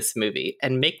plagues this movie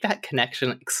and make that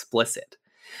connection explicit?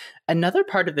 Another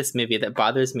part of this movie that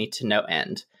bothers me to no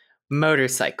end: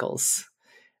 motorcycles.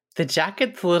 The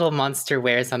jacket the little monster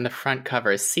wears on the front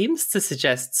cover seems to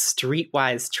suggest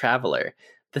streetwise traveler.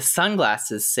 The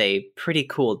sunglasses say pretty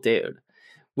cool dude.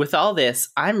 With all this,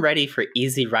 I'm ready for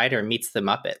Easy Rider meets the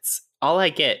Muppets. All I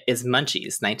get is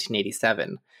Munchies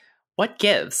 1987. What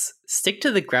gives? Stick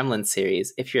to the Gremlin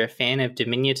series if you're a fan of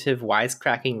diminutive,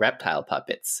 wisecracking reptile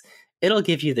puppets. It'll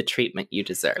give you the treatment you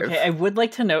deserve. Okay, I would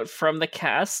like to note from the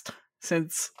cast,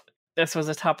 since this was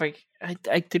a topic.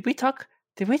 Did we talk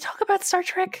about Star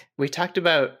Trek? We talked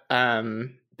about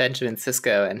Benjamin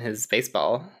Sisko and his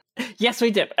baseball. Yes, we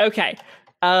did. Okay.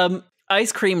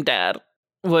 Ice Cream Dad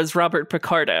was Robert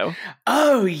Picardo.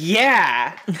 Oh,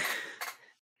 yeah!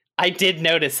 I did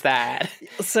notice that.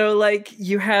 So, like,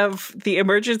 you have the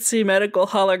emergency medical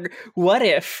What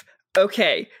if?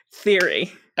 Okay,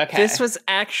 theory. Okay. This was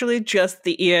actually just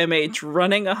the EMH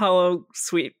running a holodeck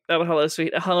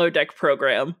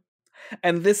program.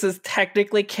 And this is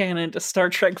technically canon to Star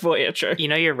Trek Voyager. You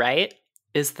know, you're right,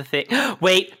 is the thing.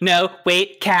 Wait,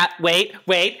 Cat, wait.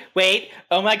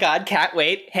 Oh my god, Cat,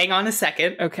 wait. Hang on a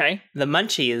second. Okay. The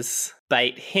Munchies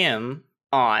bite him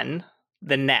on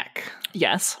the neck.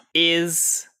 Yes.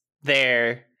 Is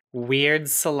their weird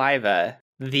saliva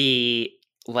the,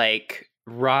 like,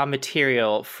 raw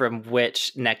material from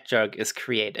which neck drug is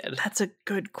created? That's a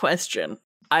good question.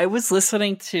 I was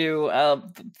listening to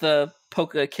the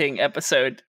Polka King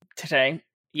episode today.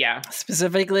 Yeah.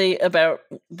 Specifically about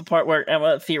the part where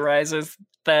Emma theorizes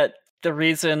that the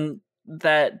reason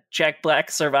that Jack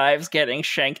Black survives getting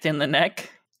shanked in the neck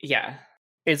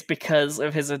is because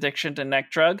of his addiction to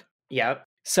neck drug. Yep.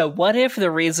 So what if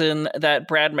the reason that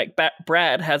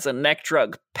Brad has a neck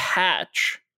drug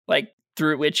patch, like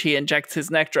through which he injects his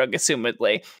neck drug,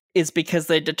 assumedly, is because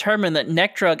they determine that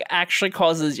neck drug actually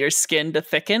causes your skin to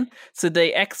thicken. So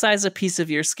they excise a piece of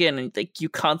your skin and you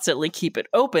constantly keep it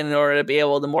open in order to be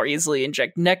able to more easily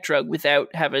inject neck drug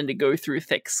without having to go through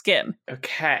thick skin.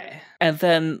 Okay. And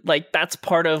then, like, that's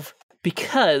part of...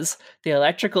 Because the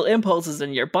electrical impulses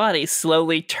in your body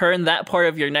slowly turn that part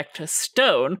of your neck to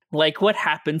stone, like what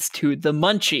happens to the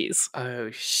Munchies.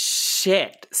 Oh,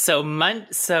 shit. So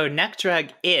neck drug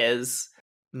is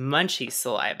Munchie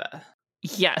saliva.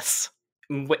 Yes.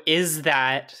 Is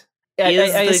that... I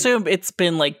assume it's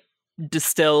been, like,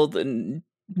 distilled and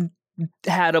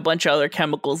had a bunch of other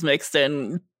chemicals mixed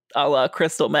in, a la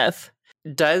crystal meth.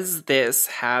 Does this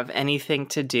have anything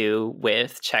to do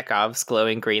with Chekhov's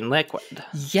glowing green liquid?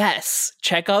 Yes,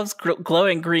 Chekhov's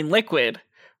glowing green liquid,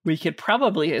 we could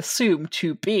probably assume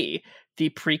to be the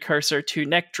precursor to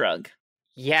neck drug.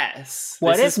 Yes.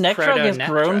 What if neck drug is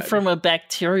grown from a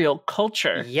bacterial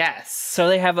culture? Yes. So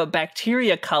they have a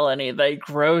bacteria colony that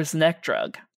grows neck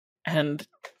drug, and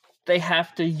they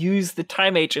have to use the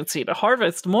time agency to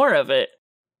harvest more of it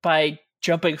by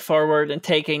jumping forward and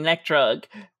taking neck drug,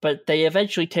 but they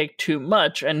eventually take too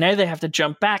much, and now they have to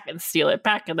jump back and steal it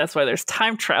back, and that's why there's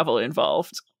time travel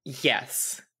involved.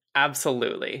 Yes,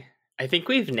 absolutely. I think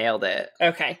we've nailed it.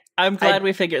 Okay, I'm glad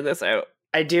we figured this out.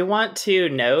 I do want to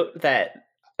note that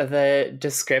the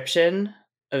description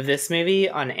of this movie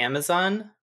on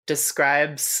Amazon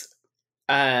describes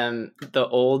the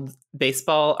old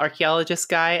baseball archaeologist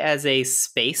guy as a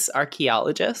space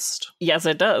archaeologist. Yes,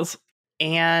 it does.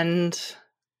 And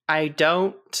I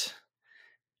don't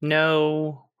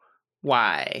know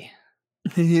why.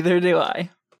 Neither do I.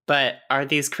 But are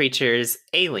these creatures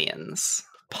aliens?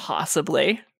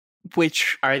 Possibly.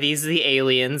 Which, Are these the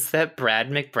aliens that Brad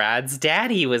McBrad's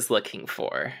daddy was looking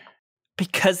for?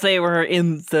 because they were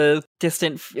in the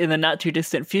not too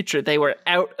distant future, they were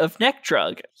out of neck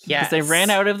drug. Yes. Because they ran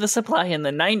out of the supply in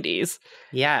the 90s,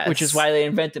 Yes. which is why they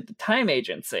invented the time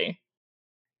agency.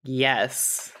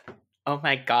 Yes. Oh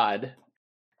my god.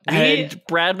 And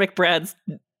Brad McBrad's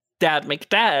dad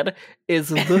McDad is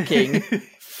looking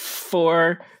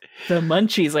for the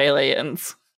Munchies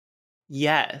aliens.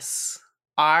 Yes.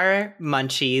 Are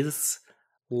Munchies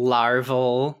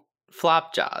larval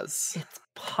flopjaws? It's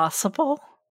possible.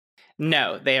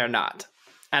 No, they are not.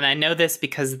 And I know this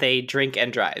because they drink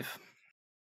and drive.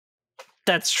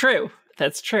 That's true.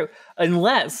 That's true.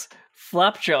 Unless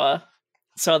Flopjaw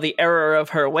saw the error of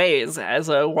her ways as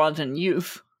a wanton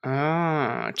youth.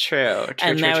 Oh, true.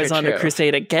 And now is on a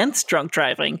crusade against drunk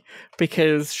driving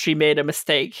because she made a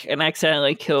mistake and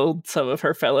accidentally killed some of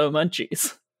her fellow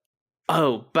Munchies.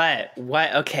 Oh, but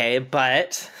what? Okay,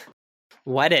 but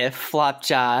what if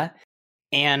Flopjaw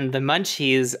and the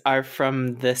Munchies are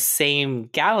from the same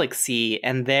galaxy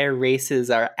and their races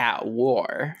are at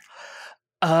war?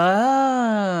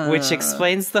 Ah. Which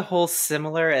explains the whole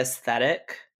similar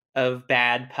aesthetic of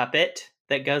Bad Puppet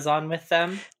that goes on with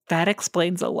them. That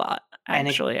explains a lot,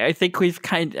 actually. I think we've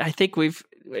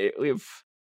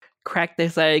cracked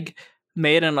this egg,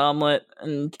 made an omelet,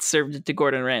 and served it to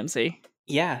Gordon Ramsay.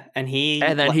 Yeah, and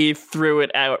then he threw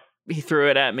it out. He threw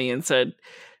it at me and said,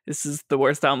 "This is the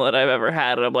worst omelet I've ever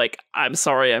had." And I'm like, "I'm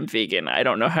sorry, I'm vegan. I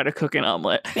don't know how to cook an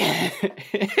omelet."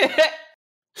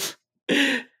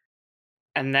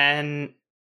 And then,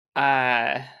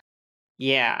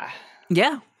 yeah.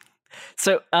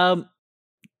 So,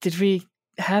 did we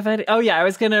have any? Oh yeah, I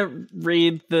was gonna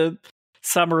read the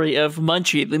summary of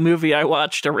Munchie, the movie I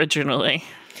watched originally.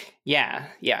 Yeah,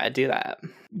 do that.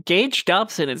 Gage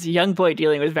Dobson is a young boy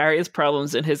dealing with various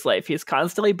problems in his life. He's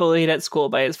constantly bullied at school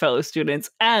by his fellow students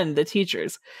and the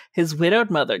teachers. His widowed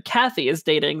mother, Kathy, is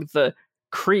dating the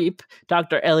creep,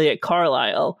 Dr. Elliot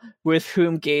Carlisle, with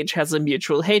whom Gage has a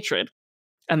mutual hatred.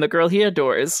 And the girl he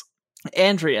adores,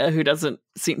 Andrea, who doesn't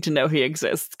seem to know he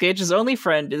exists. Gage's only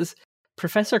friend is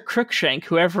Professor Crookshank,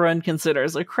 who everyone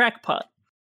considers a crackpot.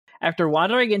 After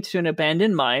wandering into an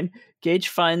abandoned mine, Gage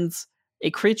finds a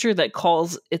creature that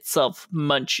calls itself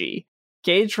Munchie.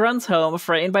 Gage runs home,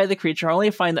 frightened by the creature,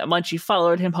 only to find that Munchie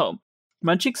followed him home.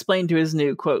 Munchie explained to his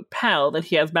new, quote, pal that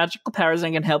he has magical powers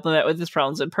and can help him out with his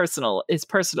problems in his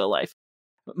personal life.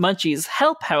 Munchie's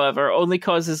help, however, only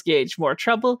causes Gage more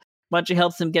trouble. Munchie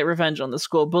helps him get revenge on the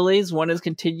school bullies. One is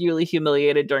continually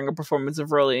humiliated during a performance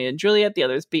of Romeo and Juliet. The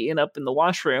other is beaten up in the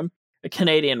washroom. A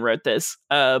Canadian wrote this.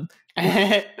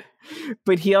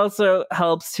 But he also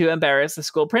helps to embarrass the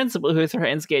school principal, who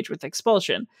threatens Gage with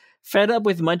expulsion. Fed up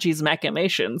with Munchie's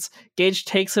machinations, Gage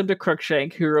takes him to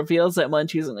Crookshank, who reveals that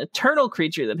Munchie is an eternal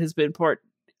creature that has been part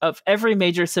of every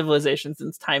major civilization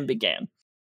since time began.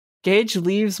 Gage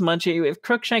leaves Munchie with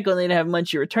Crookshank, only to have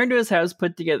Munchie return to his house,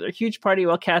 put together a huge party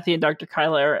while Kathy and Dr.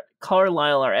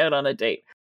 Carlisle are out on a date.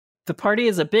 The party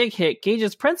is a big hit.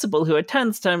 Gage's principal, who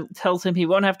attends, tells him he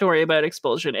won't have to worry about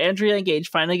expulsion. Andrea and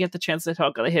Gage finally get the chance to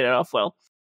talk, and they hit it off well.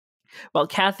 While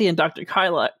Kathy and Dr.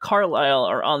 Carlisle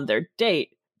are on their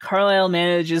date, Carlisle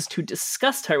manages to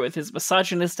disgust her with his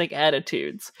misogynistic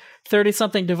attitudes.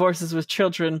 30-something divorces with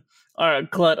children are a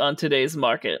glut on today's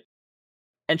market,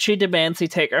 and she demands he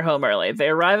take her home early. They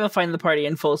arrive and find the party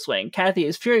in full swing. Kathy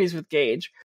is furious with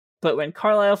Gage, but when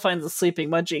Carlisle finds a sleeping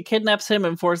Munchie, kidnaps him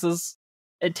and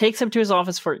takes him to his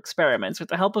office for experiments. With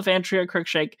the help of Andrea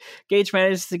Crookshank, Gage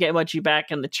manages to get Munchie back,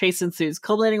 and the chase ensues,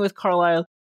 culminating with Carlisle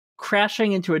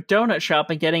crashing into a donut shop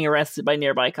and getting arrested by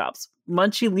nearby cops.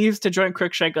 Munchie leaves to join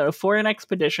Crookshank on a foreign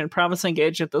expedition, promising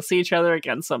Gage that they'll see each other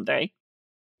again someday.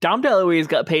 Dom DeLuise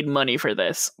got paid money for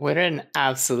this. What an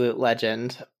absolute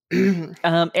legend.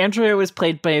 Andrea was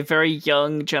played by a very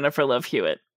young Jennifer Love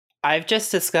Hewitt. I've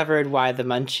just discovered why the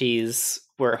Munchies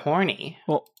were horny.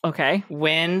 Well, okay.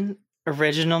 When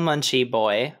original Munchie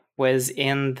boy was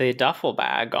in the duffel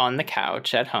bag on the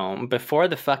couch at home before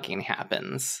the fucking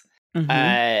happens,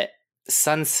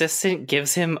 Sunsistent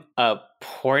gives him a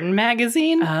porn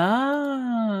magazine.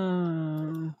 Oh.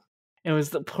 It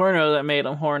was the porno that made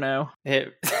him horno.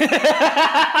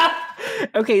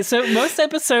 Okay, so most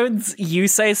episodes you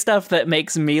say stuff that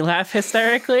makes me laugh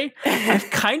hysterically. I've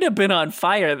kind of been on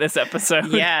fire this episode.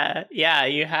 Yeah,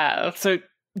 you have. So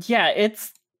yeah,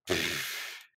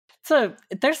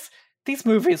 these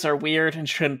movies are weird and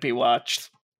shouldn't be watched.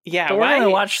 Yeah, but we're gonna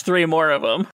watch 3 more of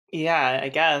them. Yeah, I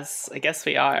guess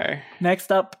we are.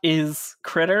 Next up is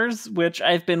Critters, which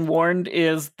I've been warned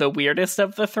is the weirdest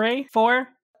of the 4.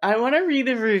 I want to read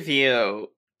a review.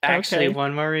 Actually, Okay.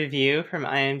 one more review from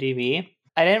IMDb.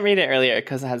 I didn't read it earlier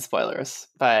because it had spoilers,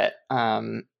 but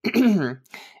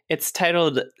it's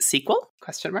titled Sequel? ?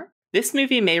 This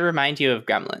movie may remind you of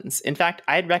Gremlins. In fact,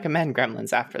 I'd recommend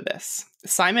Gremlins after this.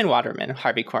 Simon Waterman,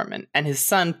 Harvey Korman, and his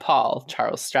son Paul,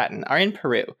 Charles Stratton, are in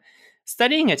Peru,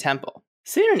 studying a temple.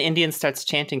 Soon an Indian starts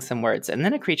chanting some words, and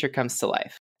then a creature comes to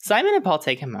life. Simon and Paul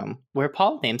take him home, where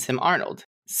Paul names him Arnold.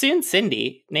 Soon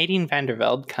Cindy, Nadine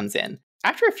Vandervelde, comes in.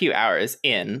 After a few hours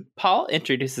in, Paul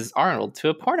introduces Arnold to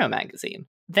a porno magazine.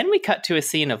 Then we cut to a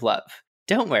scene of love.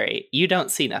 Don't worry, you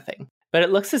don't see nothing. But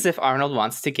it looks as if Arnold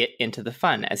wants to get into the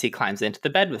fun as he climbs into the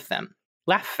bed with them.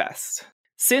 Laugh fest.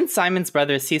 Soon Simon's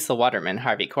brother Cecil Waterman,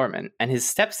 Harvey Korman, and his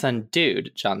stepson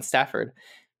Dude, John Stafford,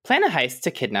 plan a heist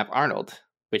to kidnap Arnold,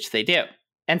 which they do.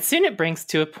 And soon it brings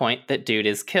to a point that Dude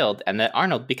is killed and that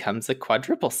Arnold becomes a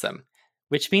quadruplesome,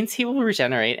 which means he will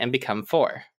regenerate and become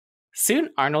 4. Soon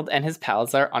Arnold and his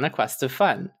pals are on a quest of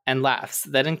fun and laughs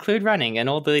that include running an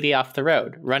old lady off the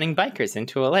road, running bikers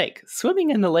into a lake, swimming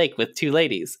in the lake with 2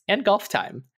 ladies, and golf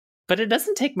time. But it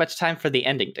doesn't take much time for the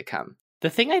ending to come. The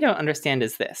thing I don't understand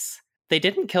is this. They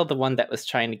didn't kill the one that was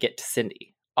trying to get to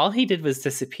Cindy. All he did was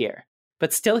disappear.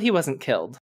 But still he wasn't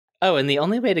killed. Oh, and the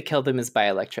only way to kill them is by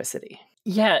electricity.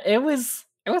 Yeah, it was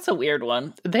a weird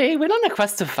one. They went on a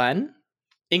quest of fun,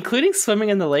 including swimming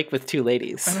in the lake with 2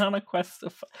 ladies. Went on a quest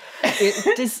of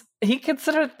does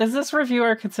this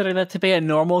reviewer consider that to be a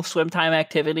normal swim time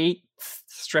activity?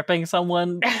 Stripping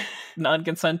someone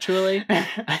non-consensually?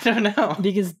 I don't know.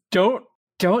 Because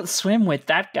don't swim with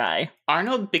that guy.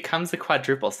 Arnold becomes a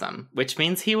quadruplesome, which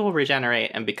means he will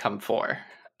regenerate and become 4.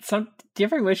 Do you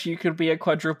ever wish you could be a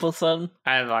quadruplesome?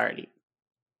 I've already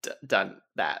done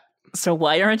that. So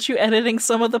why aren't you editing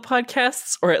some of the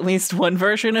podcasts, or at least one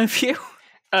version of you?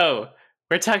 Oh,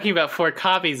 we're talking about 4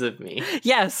 copies of me.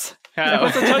 Yes. Oh. I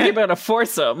wasn't talking about a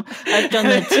foursome. I've done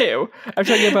that too. I'm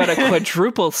talking about a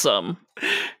quadruplesome.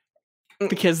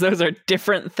 Because those are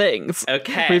different things.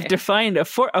 Okay. We've defined a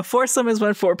foursome is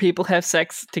when 4 people have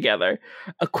sex together.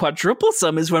 A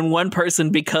quadruplesome is when one person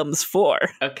becomes 4.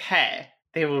 Okay.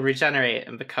 They will regenerate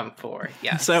and become 4.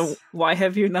 Yes. So why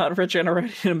have you not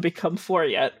regenerated and become 4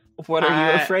 yet? What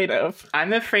are you afraid of?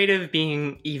 I'm afraid of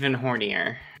being even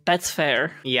hornier. That's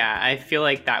fair. Yeah, I feel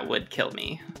like that would kill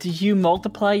me. Do you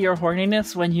multiply your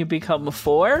horniness when you become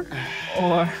 4?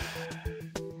 Or...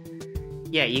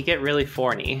 Yeah, you get really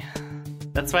forny.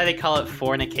 That's why they call it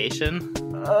fornication.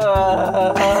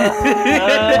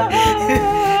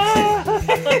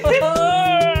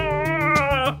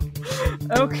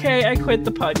 Okay, I quit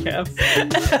the podcast.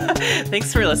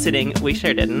 Thanks for listening. We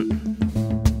sure didn't.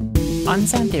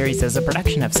 Unsound Theories is a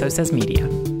production of So Says Media.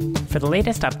 For the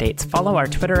latest updates, follow our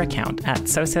Twitter account at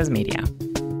So Says Media.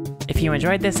 If you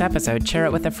enjoyed this episode, share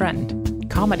it with a friend.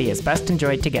 Comedy is best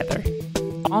enjoyed together.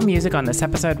 All music on this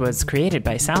episode was created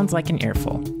by Sounds Like an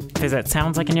Earful. Visit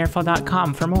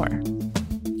soundslikeanearful.com for more.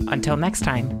 Until next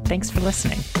time, thanks for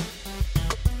listening.